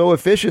government is so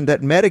efficient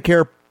that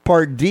Medicare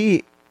Part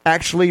D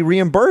actually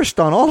reimbursed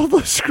on all of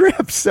those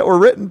scripts that were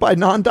written by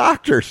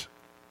non-doctors.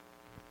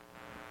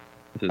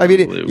 I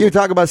mean, you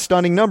talk about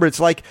stunning number. It's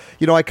like,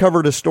 I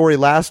covered a story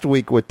last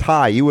week with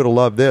Ty. You would have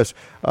loved this.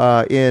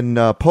 In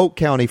Polk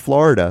County,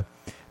 Florida,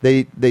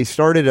 they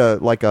started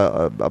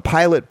a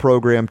pilot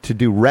program to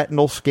do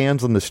retinal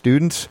scans on the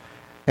students,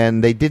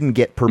 and they didn't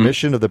get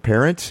permission of the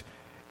parents.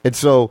 And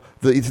so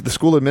the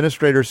school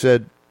administrator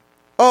said,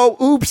 "Oh,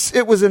 oops,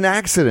 it was an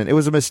accident. It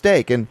was a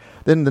mistake." And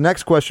then the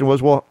next question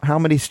was, well, how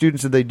many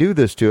students did they do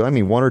this to? I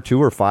mean, 1 or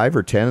 2 or 5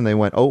 or 10, and they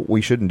went, "Oh,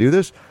 we shouldn't do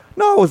this."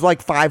 No, it was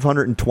like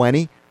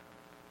 520.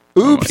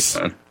 Oops.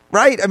 Oh,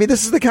 right? I mean,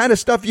 this is the kind of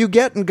stuff you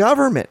get in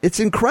government. It's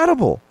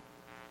incredible.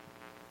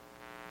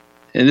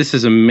 And this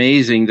is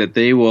amazing that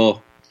they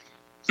will,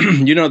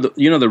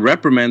 the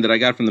reprimand that I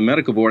got from the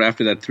medical board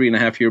after that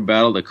 3.5-year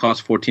battle that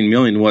cost $14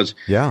 million was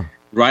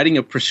writing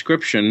a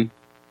prescription.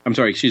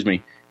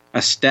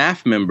 A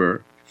staff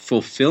member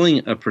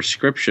fulfilling a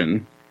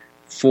prescription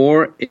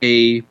for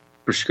a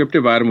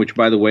prescriptive item, which,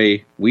 by the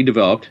way, we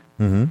developed,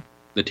 the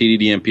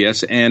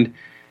TDD-MPS, and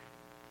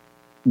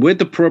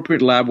with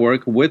appropriate lab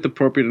work, with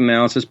appropriate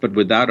analysis, but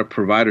without a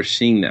provider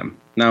seeing them.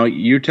 Now,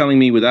 you're telling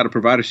me without a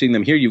provider seeing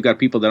them here, you've got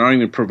people that aren't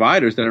even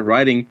providers that are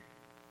writing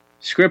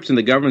scripts and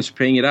the government's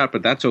paying it out,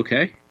 but that's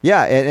okay?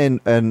 Yeah,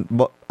 and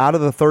out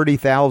of the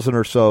 30,000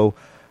 or so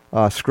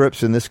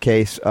scripts in this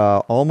case,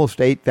 almost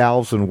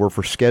 8,000 were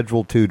for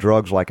Schedule II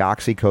drugs like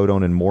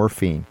oxycodone and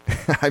morphine.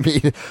 I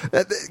mean,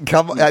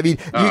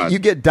 you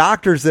get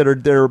doctors that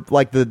are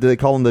like they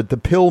call them the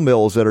pill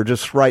mills that are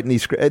just writing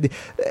these scripts.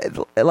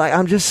 Like,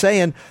 I'm just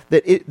saying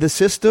that the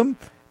system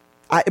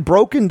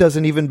broken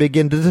doesn't even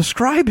begin to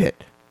describe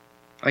it.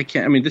 I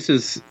can't. I mean,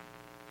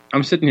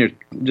 I'm sitting here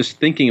just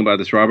thinking about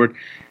this, Robert.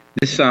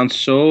 This sounds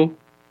so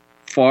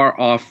far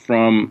off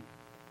from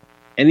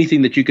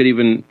anything that you could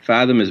even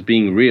fathom as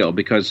being real,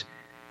 because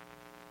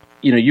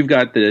you've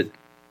got the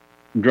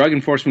Drug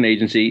Enforcement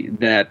Agency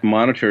that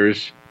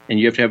monitors, and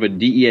you have to have a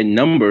DEA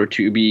number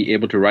to be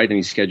able to write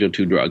any Schedule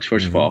II drugs.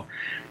 First of all,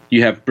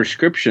 you have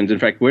prescriptions. In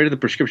fact, where are the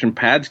prescription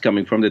pads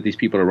coming from that these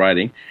people are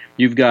writing?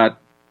 You've got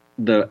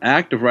the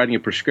act of writing a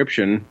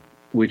prescription,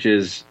 which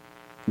is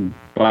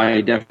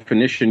by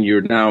definition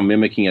you're now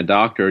mimicking a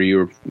doctor.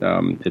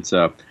 It's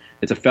a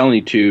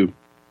felony to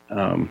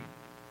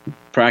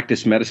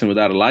practice medicine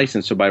without a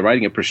license. So by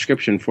writing a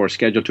prescription for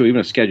Schedule II,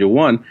 even a Schedule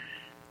I,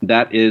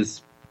 that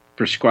is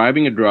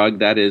prescribing a drug,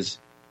 that is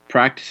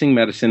practicing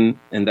medicine,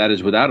 and that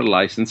is without a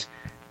license.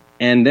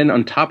 And then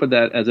on top of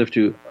that, as if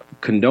to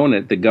condone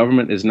it, the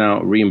government is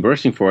now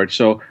reimbursing for it.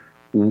 So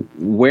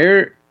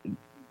where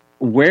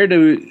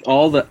do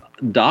all the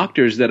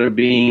doctors that are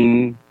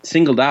being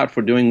singled out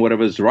for doing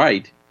whatever's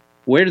right,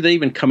 where do they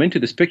even come into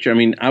this picture? I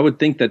mean, I would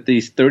think that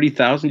these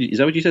 30,000, is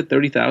that what you said,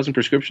 30,000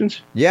 prescriptions?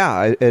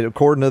 Yeah,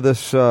 according to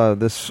this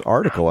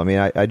article. I mean,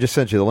 I just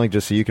sent you the link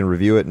just so you can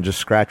review it and just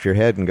scratch your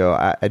head and go,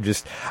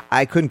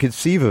 I couldn't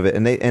conceive of it.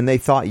 And they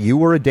thought you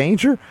were a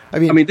danger? I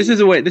mean, this is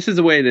the way it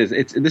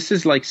is. This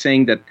is like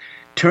saying that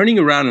turning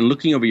around and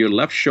looking over your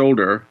left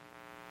shoulder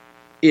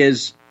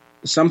is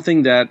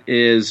something that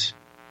is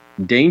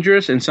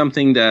dangerous and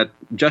something that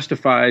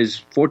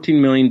justifies $14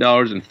 million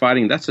in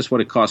fighting. That's just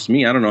what it costs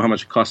me. I don't know how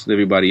much it costs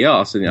everybody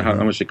else, and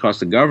how much it costs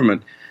the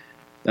government,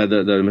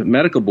 the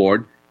medical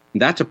board.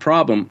 That's a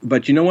problem.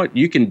 But you know what?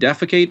 You can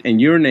defecate and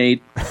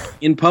urinate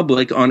in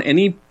public on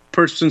any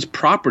person's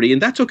property,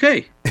 and that's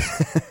okay.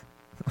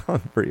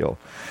 Unreal.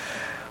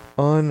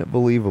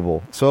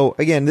 Unbelievable. So,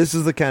 again, this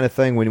is the kind of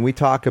thing when we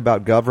talk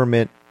about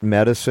government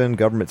medicine,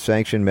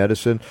 government-sanctioned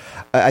medicine.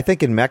 I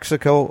think in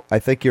Mexico, I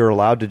think you're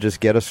allowed to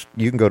just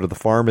you can go to the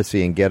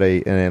pharmacy and get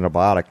an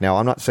antibiotic. Now,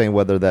 I'm not saying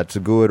whether that's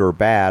good or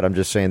bad. I'm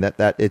just saying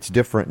that it's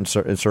different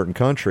in certain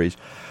countries.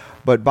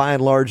 But by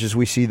and large, as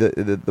we see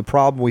the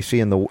problem we see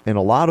in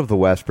a lot of the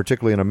West,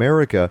 particularly in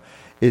America,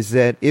 is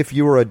that if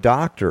you were a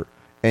doctor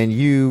and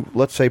you,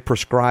 let's say,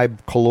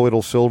 prescribe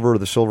colloidal silver or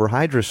the silver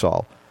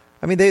hydrosol,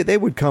 I mean, they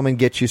would come and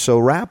get you so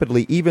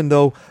rapidly, even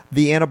though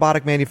the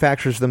antibiotic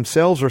manufacturers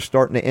themselves are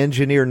starting to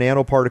engineer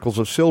nanoparticles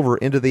of silver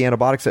into the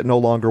antibiotics that no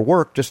longer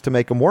work just to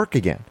make them work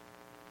again.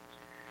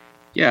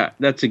 Yeah,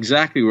 that's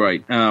exactly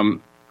right.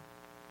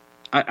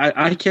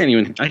 I can't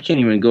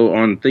even go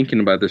on thinking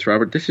about this,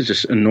 Robert. This is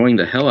just annoying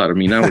the hell out of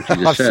me now. What you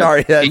just said.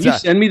 Sorry. Can you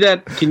send me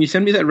that? Can you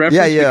send me that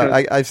reference?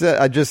 Yeah. I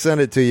just sent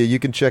it to you. You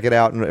can check it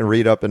out and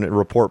read up and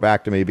report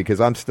back to me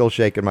because I'm still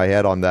shaking my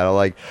head on that. I'm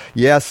like,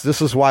 yes,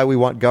 this is why we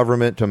want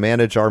government to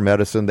manage our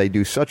medicine. They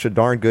do such a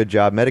darn good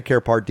job.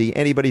 Medicare Part D.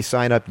 Anybody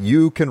sign up?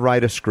 You can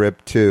write a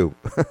script too.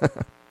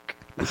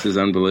 This is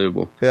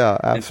unbelievable. Yeah,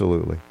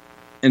 absolutely.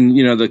 And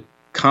the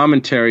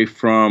commentary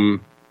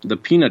from the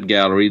peanut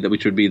gallery,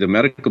 which would be the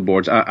medical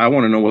boards, I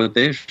want to know what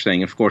they're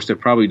saying. Of course, they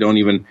probably don't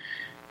even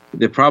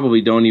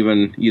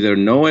either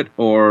know it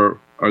or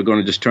are going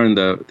to just turn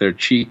their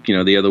cheek,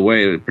 the other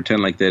way and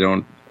pretend like they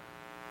don't.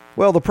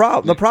 Well, the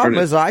problem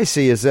as I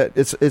see is that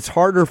it's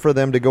harder for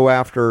them to go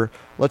after,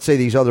 let's say,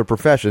 these other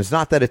professions.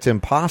 Not that it's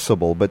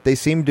impossible, but they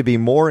seem to be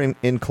more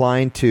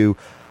inclined to,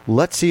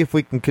 let's see if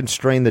we can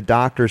constrain the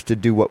doctors to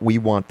do what we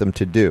want them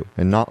to do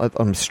and not let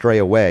them stray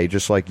away,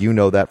 just like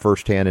that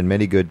firsthand and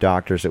many good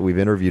doctors that we've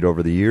interviewed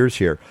over the years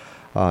here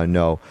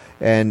know.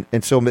 And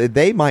so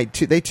they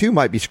too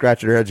might be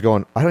scratching their heads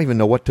going, I don't even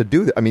know what to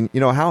do. I mean,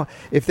 how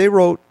if they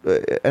wrote,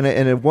 and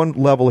at one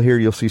level here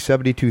you'll see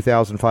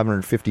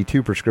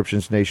 72,552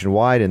 prescriptions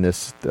nationwide in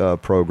this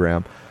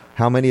program.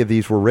 How many of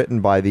these were written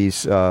by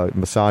these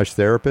massage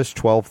therapists?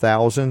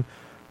 12,000.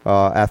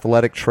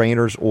 Athletic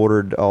trainers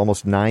ordered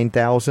almost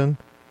 9,000.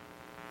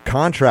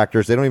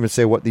 Contractors, they don't even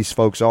say what these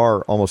folks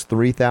are, almost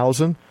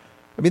 3,000.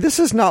 I mean, this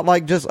is not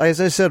like just,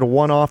 as I said, a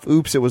one-off,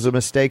 oops, it was a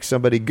mistake,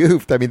 somebody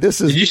goofed. I mean, this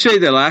is... Did you say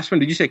the last one?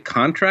 Did you say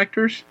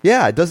contractors?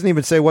 Yeah, it doesn't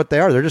even say what they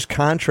are. They're just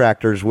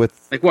contractors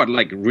with... Like what,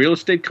 like real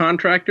estate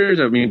contractors?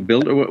 I mean,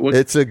 builder?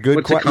 It's a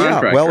good question.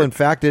 Yeah, well, in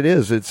fact, it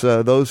is. It's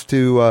those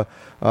to...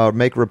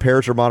 make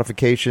repairs or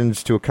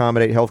modifications to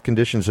accommodate health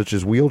conditions such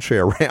as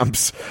wheelchair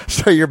ramps.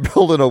 So you're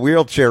building a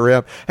wheelchair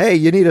ramp. Hey,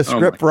 you need a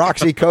script for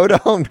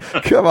oxycodone?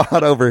 Come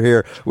on over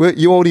here.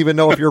 You won't even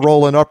know if you're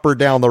rolling up or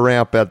down the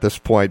ramp at this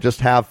point. Just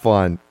have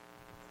fun.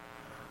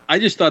 I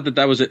just thought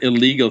that was an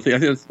illegal thing. I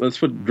think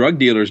that's what drug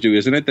dealers do,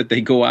 isn't it? That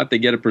they go out, they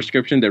get a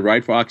prescription, they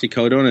write for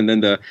oxycodone, and then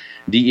the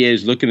DEA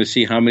is looking to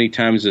see how many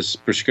times this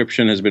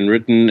prescription has been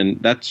written,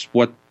 and that's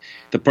what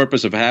the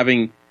purpose of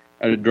having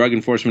a drug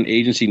enforcement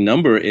agency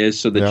number is,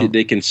 so that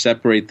they can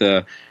separate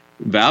the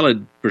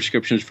valid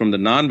prescriptions from the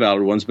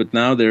non-valid ones. But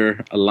now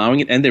they're allowing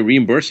it and they're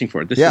reimbursing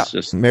for it. This is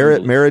just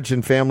marriage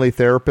and family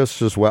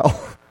therapists as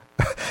well.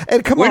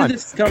 And where did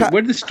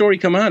the story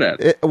come out at?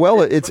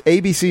 It's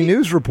ABC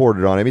News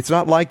reported on it. I mean, it's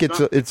not like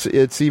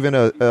it's even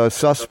a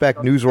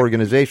suspect news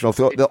organization.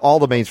 All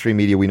the mainstream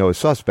media we know is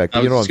suspect. I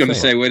was just going to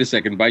say, wait a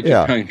second, bite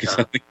your tongue.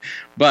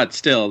 But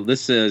still,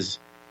 this is.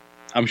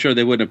 I'm sure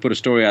they wouldn't have put a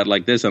story out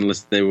like this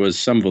unless there was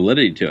some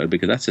validity to it,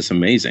 because that's just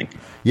amazing.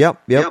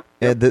 Yep.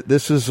 And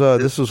this is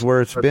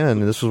where it's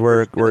been. This is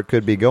where it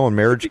could be going.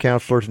 Marriage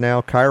counselors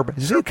now,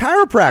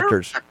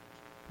 chiropractors.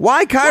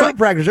 Why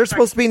chiropractors? They're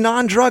supposed to be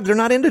non-drugs. They're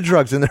not into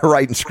drugs, and they're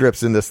writing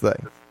scripts in this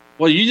thing.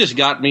 Well, you just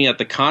got me at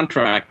the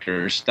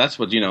contractors. That's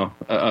what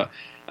a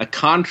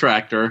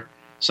contractor,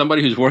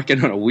 somebody who's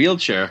working on a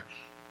wheelchair.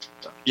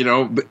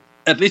 But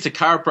at least a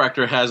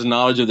chiropractor has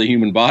knowledge of the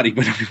human body,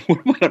 but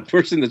what about a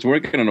person that's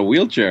working on a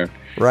wheelchair?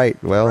 Right.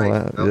 Well,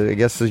 I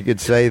guess you could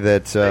say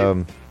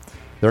that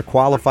they're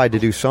qualified to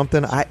do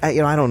something. I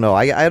don't know.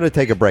 I had to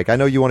take a break. I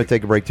know you want to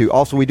take a break too.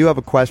 Also, we do have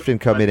a question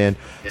coming in.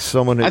 I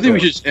think we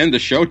should just end the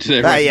show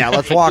today. Right? Yeah,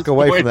 let's walk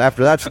away from that.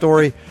 After that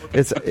story,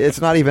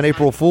 it's not even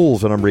April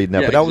Fool's, and I'm reading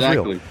that, but that was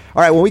real.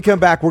 All right, when we come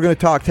back, we're going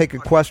to take a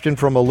question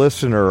from a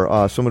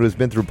listener, someone who's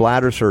been through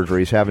bladder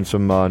surgery, he's having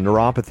some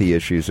neuropathy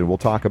issues, and we'll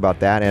talk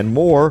about that and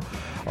more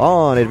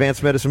on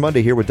Advanced Medicine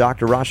Monday here with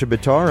Dr. Rasha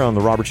Buttar on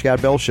the Robert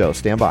Scott Bell Show.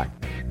 Stand by.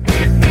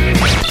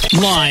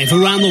 Live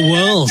around the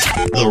world,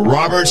 the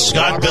Robert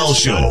Scott Bell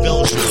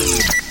Show.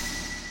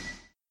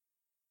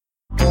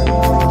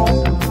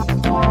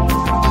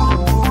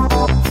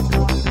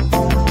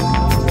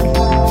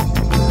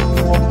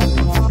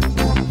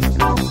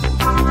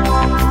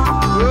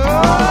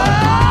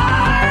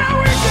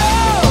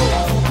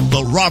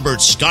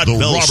 Robert Scott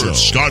Bell Show.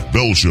 Scott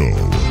Bell Show.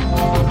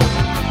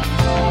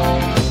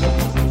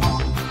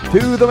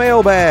 To the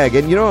mailbag.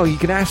 And, you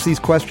can ask these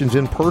questions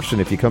in person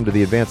if you come to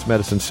the Advanced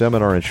Medicine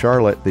Seminar in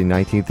Charlotte the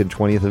 19th and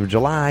 20th of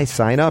July.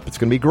 Sign up. It's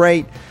going to be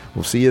great.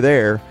 We'll see you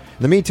there.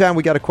 In the meantime,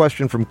 we got a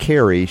question from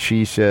Carrie.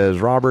 She says,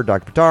 Robert,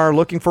 Dr. Buttar,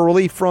 looking for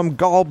relief from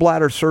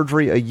gallbladder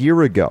surgery a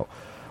year ago.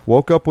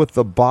 Woke up with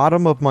the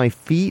bottom of my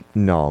feet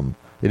numb.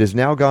 It has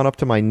now gone up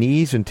to my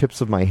knees and tips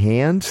of my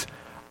hands.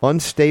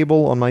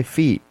 Unstable on my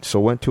feet, so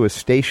went to a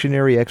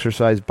stationary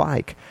exercise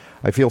bike.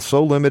 I feel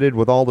so limited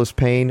with all this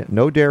pain.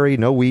 No dairy,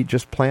 no wheat,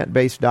 just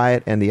plant-based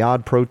diet and the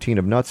odd protein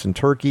of nuts and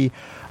turkey.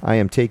 I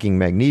am taking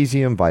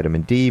magnesium,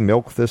 vitamin D,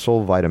 milk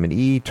thistle, vitamin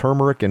E,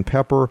 turmeric, and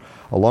pepper,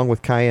 along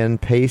with cayenne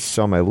pastes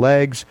on my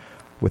legs.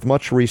 With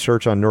much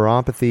research on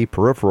neuropathy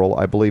peripheral,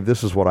 I believe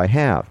this is what I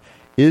have.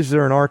 Is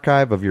there an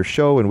archive of your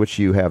show in which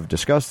you have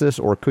discussed this,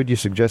 or could you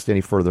suggest any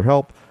further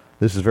help?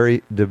 This is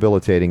very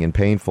debilitating and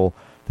painful.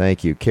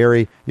 Thank you.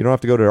 Carrie, you don't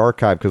have to go to the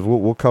archive because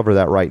we'll cover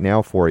that right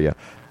now for you.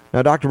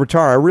 Now, Dr.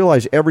 Buttar, I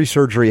realize every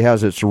surgery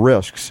has its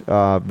risks.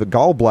 The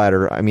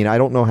gallbladder, I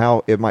don't know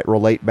how it might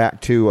relate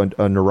back to a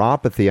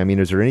neuropathy.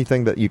 Is there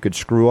anything that you could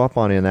screw up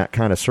on in that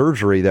kind of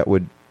surgery that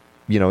would,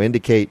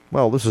 indicate,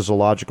 well, this is a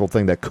logical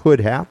thing that could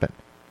happen?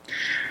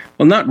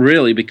 Well, not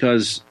really,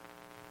 because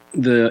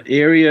the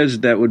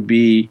areas that would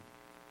be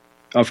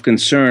of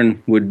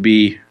concern would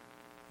be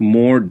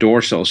more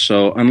dorsal.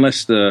 So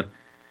unless the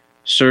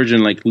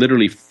surgeon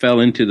literally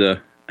fell into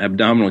the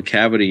abdominal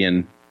cavity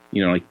and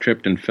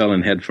tripped and fell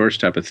in head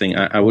first type of thing,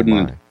 I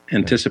wouldn't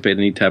anticipate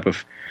any type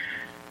of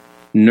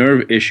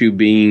nerve issue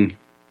being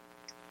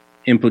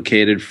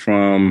implicated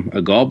from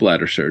a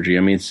gallbladder surgery.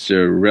 It's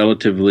a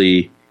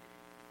relatively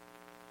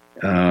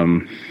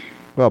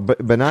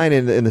benign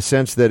in the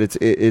sense that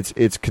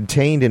it's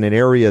contained in an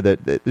area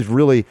that is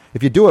really,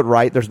 if you do it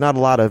right, there's not a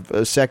lot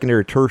of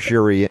secondary,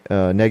 tertiary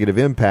negative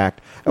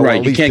impact.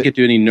 Right, you can't get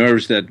to any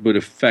nerves that would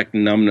affect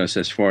numbness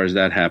as far as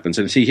that happens.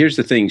 And see, here's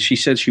the thing. She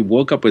said she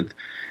woke up with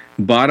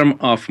bottom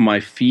of my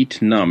feet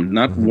numb,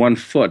 not one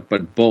foot,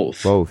 but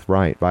both. Both,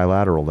 right,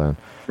 bilateral then.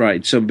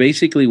 Right, so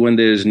basically when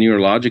there's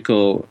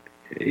neurological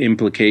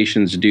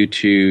implications due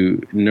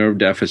to nerve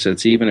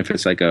deficits, even if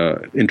it's like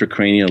a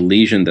intracranial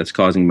lesion that's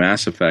causing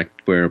mass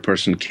effect where a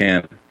person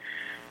can't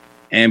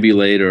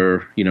ambulate,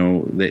 or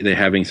they're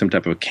having some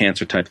type of a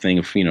cancer type thing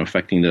of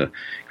affecting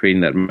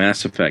creating that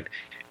mass effect,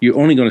 you're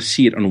only going to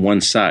see it on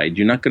one side.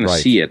 You're not going to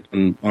see it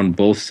on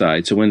both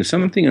sides. So when there's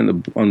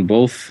something on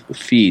both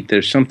feet,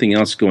 there's something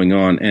else going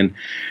on. And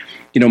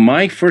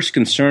my first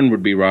concern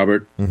would be,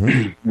 Robert,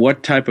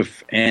 what type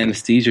of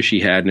anesthesia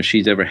she had, and if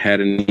she's ever had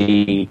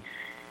any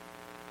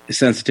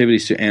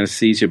sensitivities to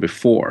anesthesia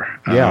before.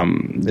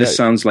 This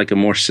sounds like a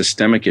more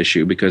systemic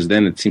issue, because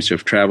then it seems to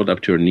have traveled up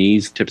to her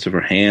knees, tips of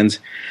her hands.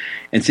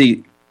 And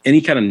see, any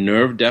kind of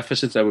nerve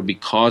deficits that would be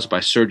caused by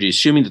surgery,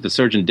 assuming that the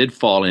surgeon did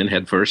fall in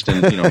head first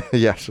and,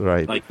 yes,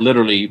 right. Like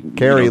literally.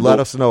 Carrie, let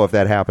us know if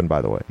that happened, by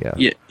the way.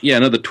 Yeah,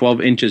 another 12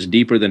 inches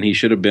deeper than he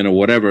should have been or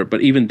whatever.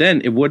 But even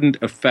then, it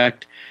wouldn't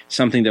affect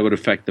something that would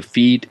affect the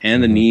feet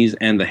and the knees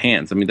and the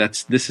hands.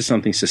 This is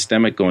something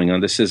systemic going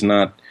on. This is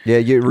not. Yeah,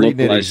 you're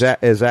reading it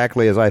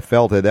exactly as I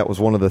felt it. That was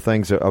one of the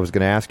things that I was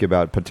going to ask you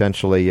about,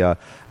 potentially a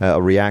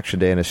reaction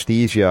to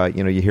anesthesia.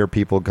 You hear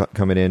people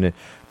coming in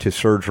to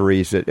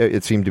surgeries that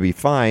it seemed to be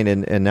fine,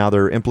 and now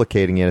they're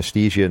implicating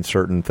anesthesia in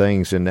certain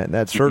things, and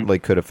that certainly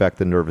could affect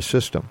the nervous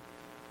system.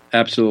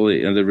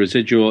 Absolutely, and the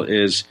residual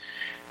is,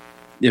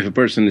 if a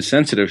person is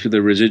sensitive,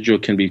 the residual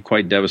can be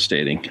quite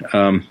devastating.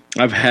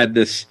 I've had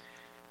this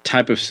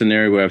type of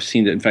scenario where I've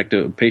seen that. In fact,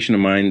 a patient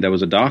of mine that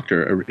was a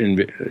doctor,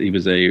 he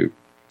was a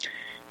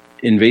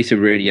invasive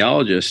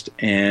radiologist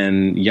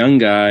and young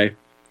guy,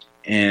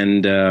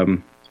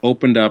 and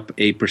opened up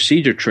a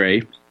procedure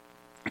tray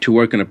to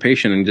work on a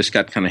patient, and just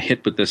got kind of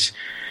hit with this.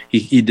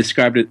 He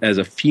described it as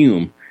a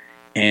fume,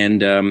 and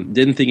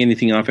didn't think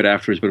anything of it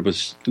afterwards, but it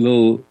was a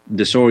little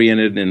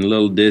disoriented and a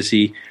little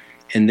dizzy,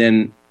 and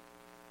then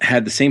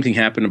had the same thing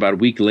happen about a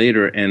week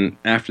later, and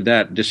after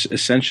that just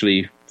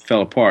essentially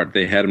fell apart.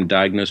 They had him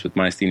diagnosed with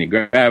myasthenia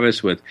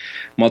gravis, with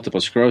multiple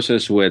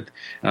sclerosis, with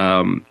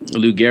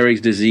Lou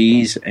Gehrig's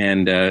disease,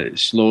 and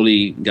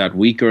slowly got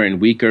weaker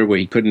and weaker, where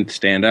he couldn't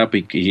stand up.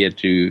 He had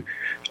to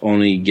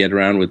only get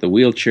around with a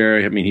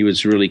wheelchair. He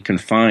was really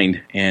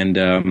confined. And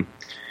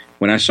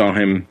when I saw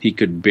him, he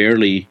could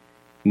barely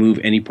move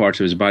any parts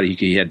of his body.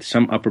 He had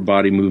some upper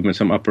body movement,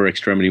 some upper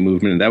extremity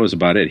movement, and that was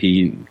about it.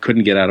 He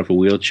couldn't get out of a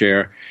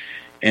wheelchair.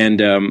 And,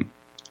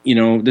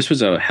 this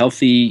was a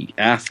healthy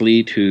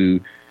athlete who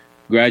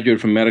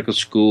graduated from medical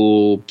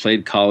school,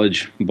 played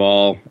college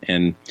ball,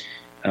 and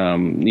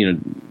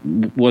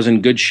was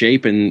in good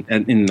shape. And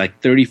in like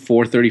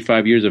 34,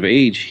 35 years of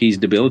age, he's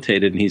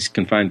debilitated and he's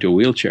confined to a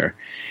wheelchair.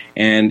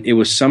 And it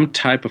was some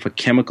type of a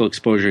chemical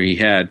exposure he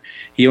had.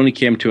 He only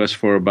came to us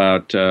for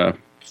about 4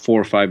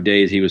 or 5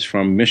 days. He was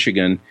from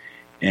Michigan,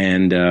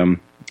 and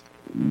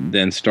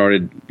then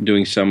started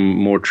doing some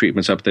more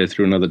treatments up there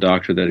through another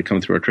doctor that had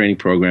come through our training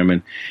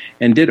program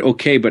and did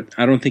okay, but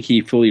I don't think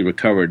he fully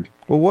recovered.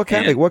 Well, what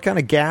kind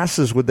of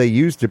gases would they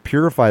use to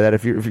purify that?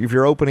 If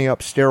you're opening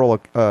up sterile,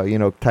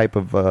 type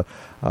of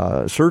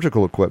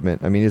surgical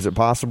equipment, I mean, is it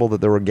possible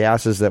that there were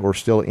gases that were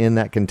still in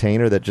that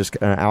container that just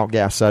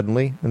outgassed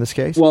suddenly in this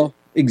case? Well,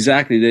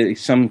 exactly.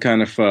 Some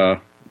kind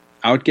of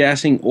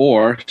outgassing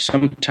or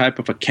some type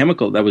of a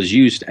chemical that was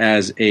used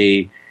as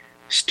a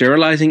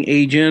sterilizing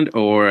agent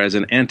or as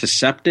an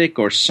antiseptic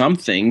or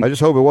something. I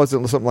just hope it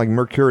wasn't something like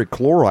mercury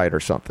chloride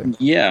or something.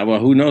 Yeah, well,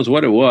 who knows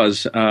what it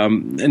was.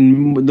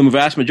 And the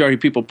vast majority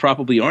of people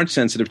probably aren't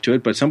sensitive to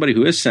it, but somebody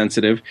who is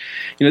sensitive,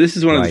 this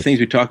is one of the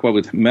things we talk about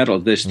with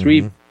metals. There's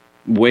three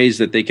ways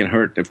that they can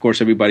hurt. Of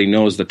course, everybody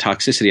knows the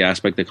toxicity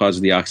aspect that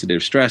causes the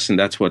oxidative stress, and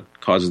that's what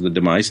causes the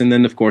demise. And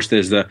then, of course,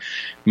 there's the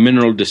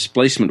mineral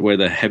displacement, where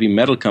the heavy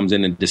metal comes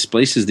in and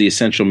displaces the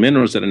essential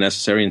minerals that are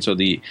necessary, and so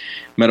the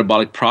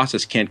metabolic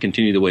process can't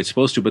continue the way it's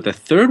supposed to. But the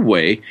third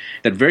way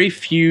that very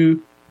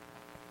few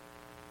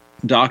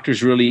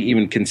doctors really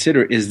even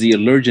consider is the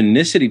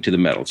allergenicity to the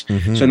metals.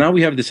 So now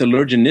we have this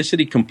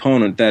allergenicity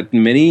component that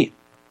many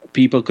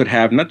people could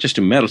have, not just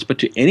to metals, but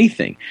to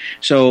anything.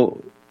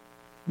 So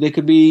they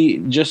could be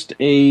just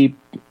a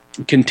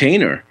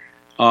container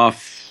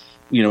of,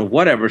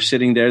 whatever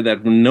sitting there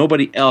that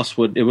nobody else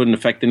it wouldn't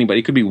affect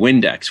anybody. It could be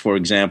Windex, for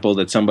example,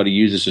 that somebody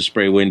uses to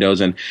spray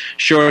windows, and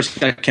sure, it's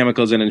got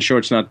chemicals in it, and sure,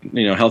 it's not,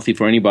 healthy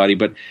for anybody,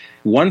 but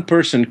one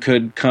person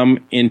could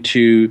come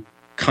into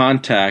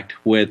contact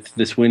with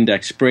this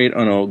Windex sprayed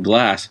on a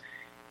glass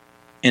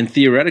and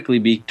theoretically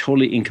be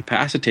totally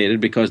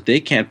incapacitated because they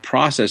can't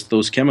process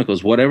those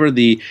chemicals. Whatever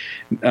the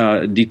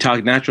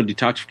natural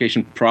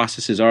detoxification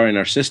processes are in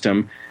our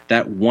system,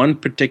 that one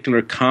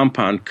particular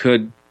compound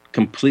could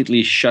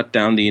completely shut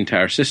down the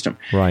entire system.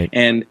 Right.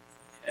 And,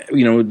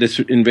 this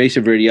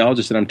invasive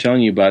radiologist that I'm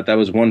telling you about, that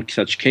was one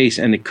such case.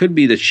 And it could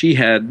be that she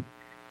had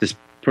this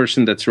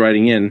person that's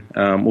writing in,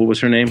 what was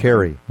her name?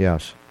 Carrie,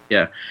 yes.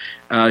 Yeah.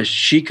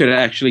 She could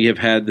actually have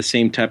had the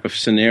same type of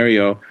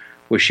scenario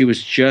where she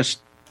was just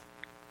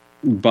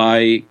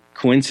by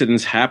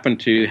coincidence happened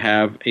to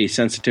have a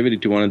sensitivity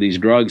to one of these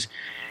drugs,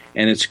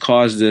 and it's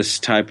caused this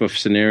type of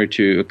scenario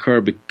to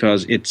occur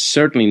because it's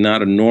certainly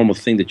not a normal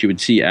thing that you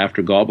would see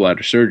after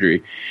gallbladder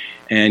surgery,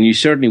 and you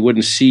certainly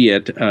wouldn't see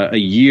it a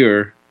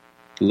year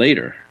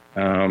later.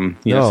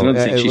 That's another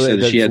thing she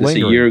said that she had this a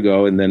year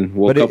ago and then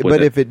woke up with it.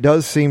 But if it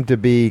does seem to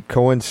be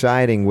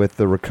coinciding with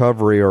the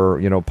recovery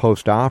or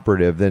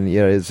post-operative, then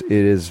it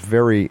is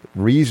very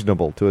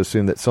reasonable to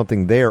assume that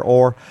something there,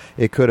 or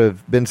it could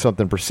have been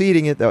something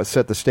preceding it that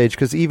set the stage.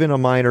 Because even a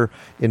minor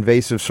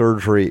invasive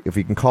surgery, if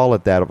you can call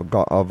it that, of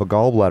a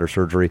gallbladder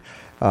surgery,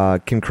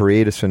 can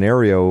create a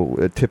scenario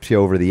that tips you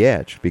over the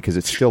edge because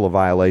it's still a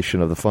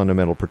violation of the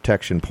fundamental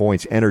protection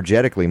points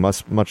energetically,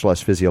 much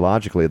less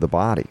physiologically of the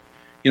body.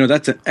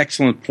 That's an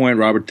excellent point,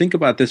 Robert. Think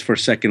about this for a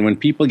second. When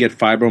people get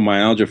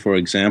fibromyalgia, for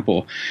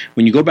example,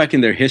 when you go back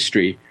in their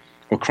history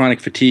or chronic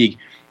fatigue,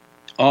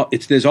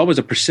 there's always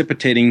a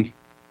precipitating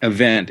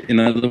event. In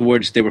other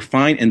words, they were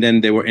fine, and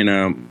then they were in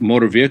a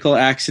motor vehicle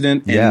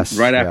accident, and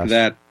after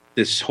that,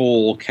 this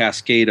whole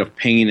cascade of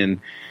pain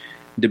and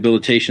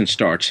debilitation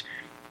starts.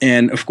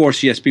 And, of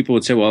course, yes, people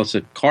would say, well, it's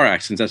a car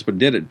accident, that's what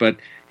did it. But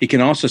it can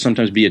also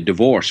sometimes be a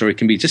divorce, or it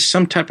can be just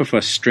some type of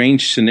a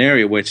strange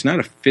scenario where it's not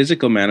a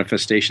physical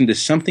manifestation.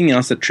 There's something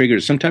else that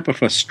triggers some type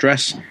of a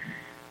stress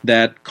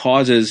that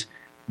causes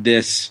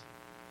this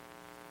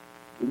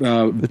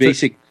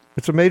basic...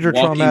 It's a major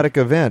traumatic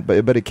event,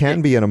 but it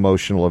can be an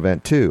emotional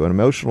event, too, an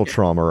emotional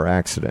trauma or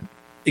accident.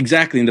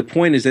 Exactly, and the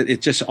point is that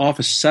it just all of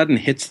a sudden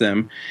hits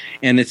them,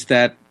 and it's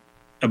that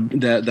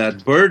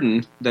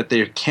burden that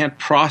they can't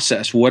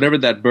process, whatever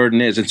that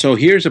burden is. And so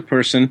here's a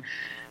person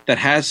that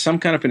has some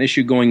kind of an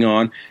issue going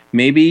on.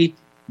 Maybe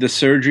the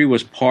surgery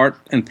was part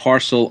and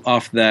parcel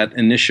of that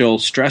initial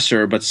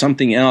stressor, but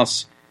something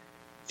else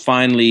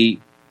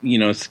finally,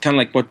 it's kind of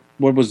like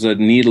what was the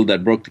needle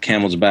that broke the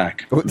camel's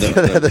back?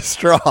 The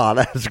straw.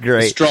 That's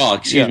great. The straw,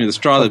 excuse me, the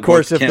straw that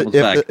broke the camel's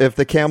back. If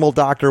the camel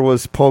doctor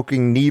was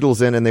poking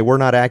needles in and they were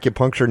not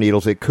acupuncture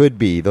needles, it could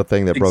be the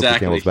thing that broke the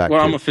camel's back.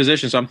 Well, I'm a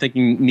physician, so I'm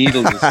thinking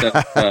needles instead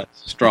of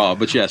straw.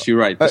 But yes, you're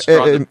right. The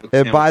straw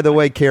and by the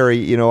way,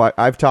 Carrie,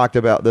 I've talked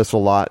about this a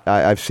lot.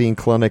 I've seen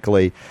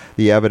clinically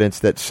the evidence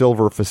that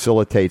silver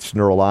facilitates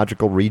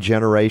neurological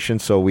regeneration.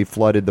 So we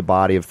flooded the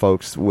body of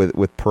folks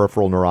with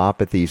peripheral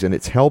neuropathies, and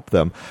it's helped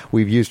them.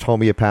 We've used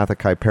homeopathic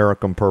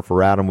Hypericum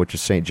perforatum, which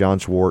is St.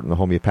 John's wort in the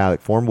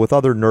homeopathic form, with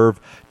other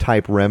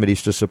nerve-type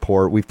remedies to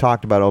support. We've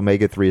talked about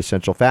omega-3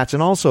 essential fats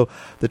and also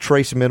the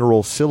trace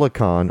mineral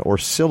silicon or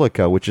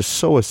silica, which is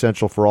so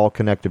essential for all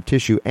connective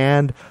tissue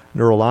and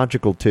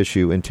neurological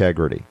tissue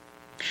integrity.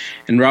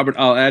 And Robert,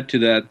 I'll add to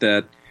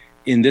that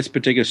in this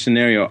particular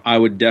scenario, I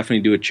would definitely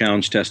do a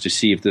challenge test to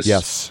see if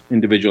this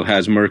individual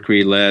has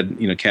mercury, lead,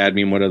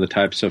 cadmium, what other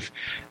types of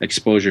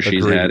exposure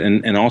she's had,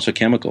 and also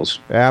chemicals.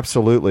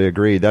 Absolutely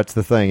agreed. That's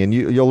the thing. And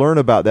you'll learn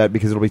about that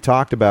because it'll be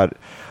talked about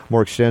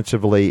more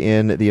extensively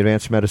in the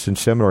Advanced Medicine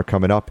Seminar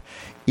coming up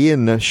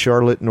in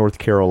Charlotte, North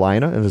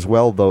Carolina, and as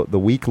well the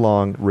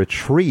week-long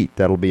retreat.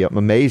 That'll be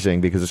amazing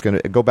because it's going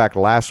to go back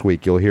to last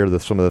week. You'll hear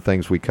some of the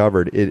things we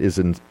covered. It is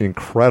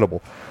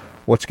incredible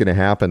what's going to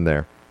happen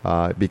there.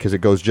 Because it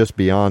goes just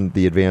beyond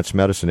the advanced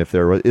medicine. If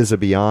there is a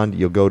beyond,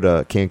 you'll go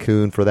to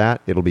Cancun for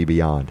that. It'll be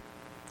beyond.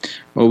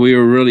 Well, we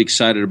were really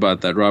excited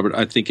about that, Robert.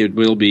 I think it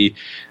will be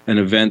an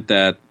event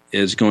that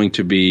is going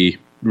to be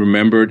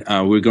remembered.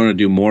 We're going to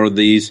do more of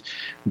these,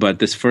 but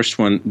this first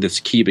one that's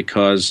key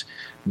because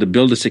the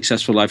Build a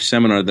Successful Life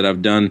seminar that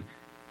I've done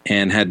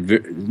and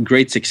had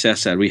great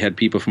success at. We had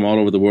people from all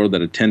over the world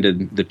that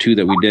attended the two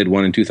that we did,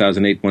 one in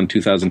 2008, one in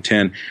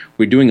 2010.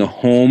 We're doing a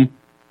home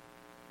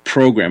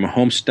program, a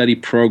home study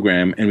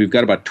program, and we've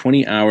got about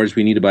 20 hours.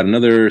 We need about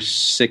another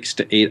 6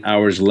 to 8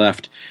 hours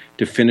left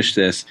to finish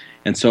this.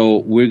 And so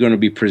we're going to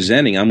be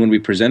presenting, I'm going to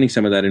be presenting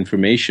some of that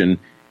information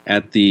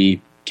at the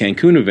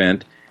Cancun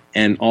event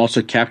and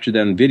also capture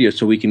that in video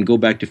so we can go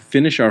back to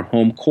finish our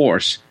home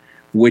course,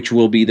 which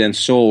will be then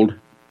sold,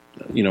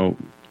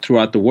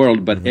 throughout the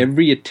world. But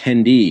every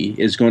attendee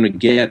is going to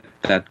get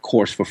that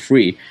course for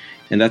free.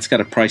 And that's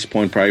got a price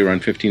point probably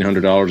around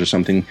 $1,500 or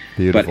something.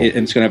 Beautiful. But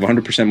it's going to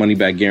have 100% money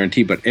back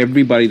guarantee. But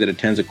everybody that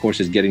attends a course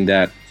is getting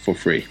that for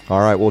free.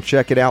 All right, well,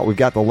 check it out. We've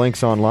got the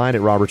links online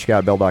at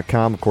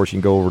robertscottbell.com. Of course, you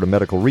can go over to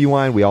Medical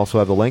Rewind. We also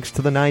have the links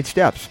to the 9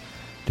 Steps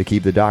to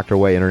Keep the Doctor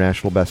Away,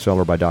 international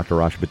bestseller by Dr.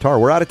 Rashid Buttar.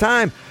 We're out of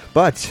time,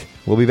 but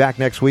we'll be back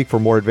next week for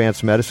more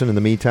advanced medicine. In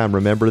the meantime,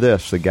 remember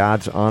this, the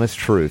God's honest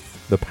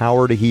truth, the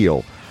power to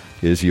heal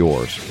is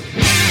yours.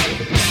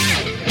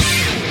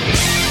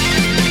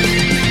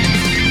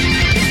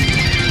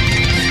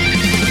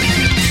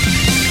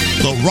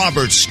 The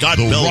Robert Scott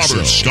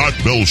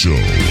Bell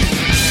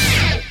Show.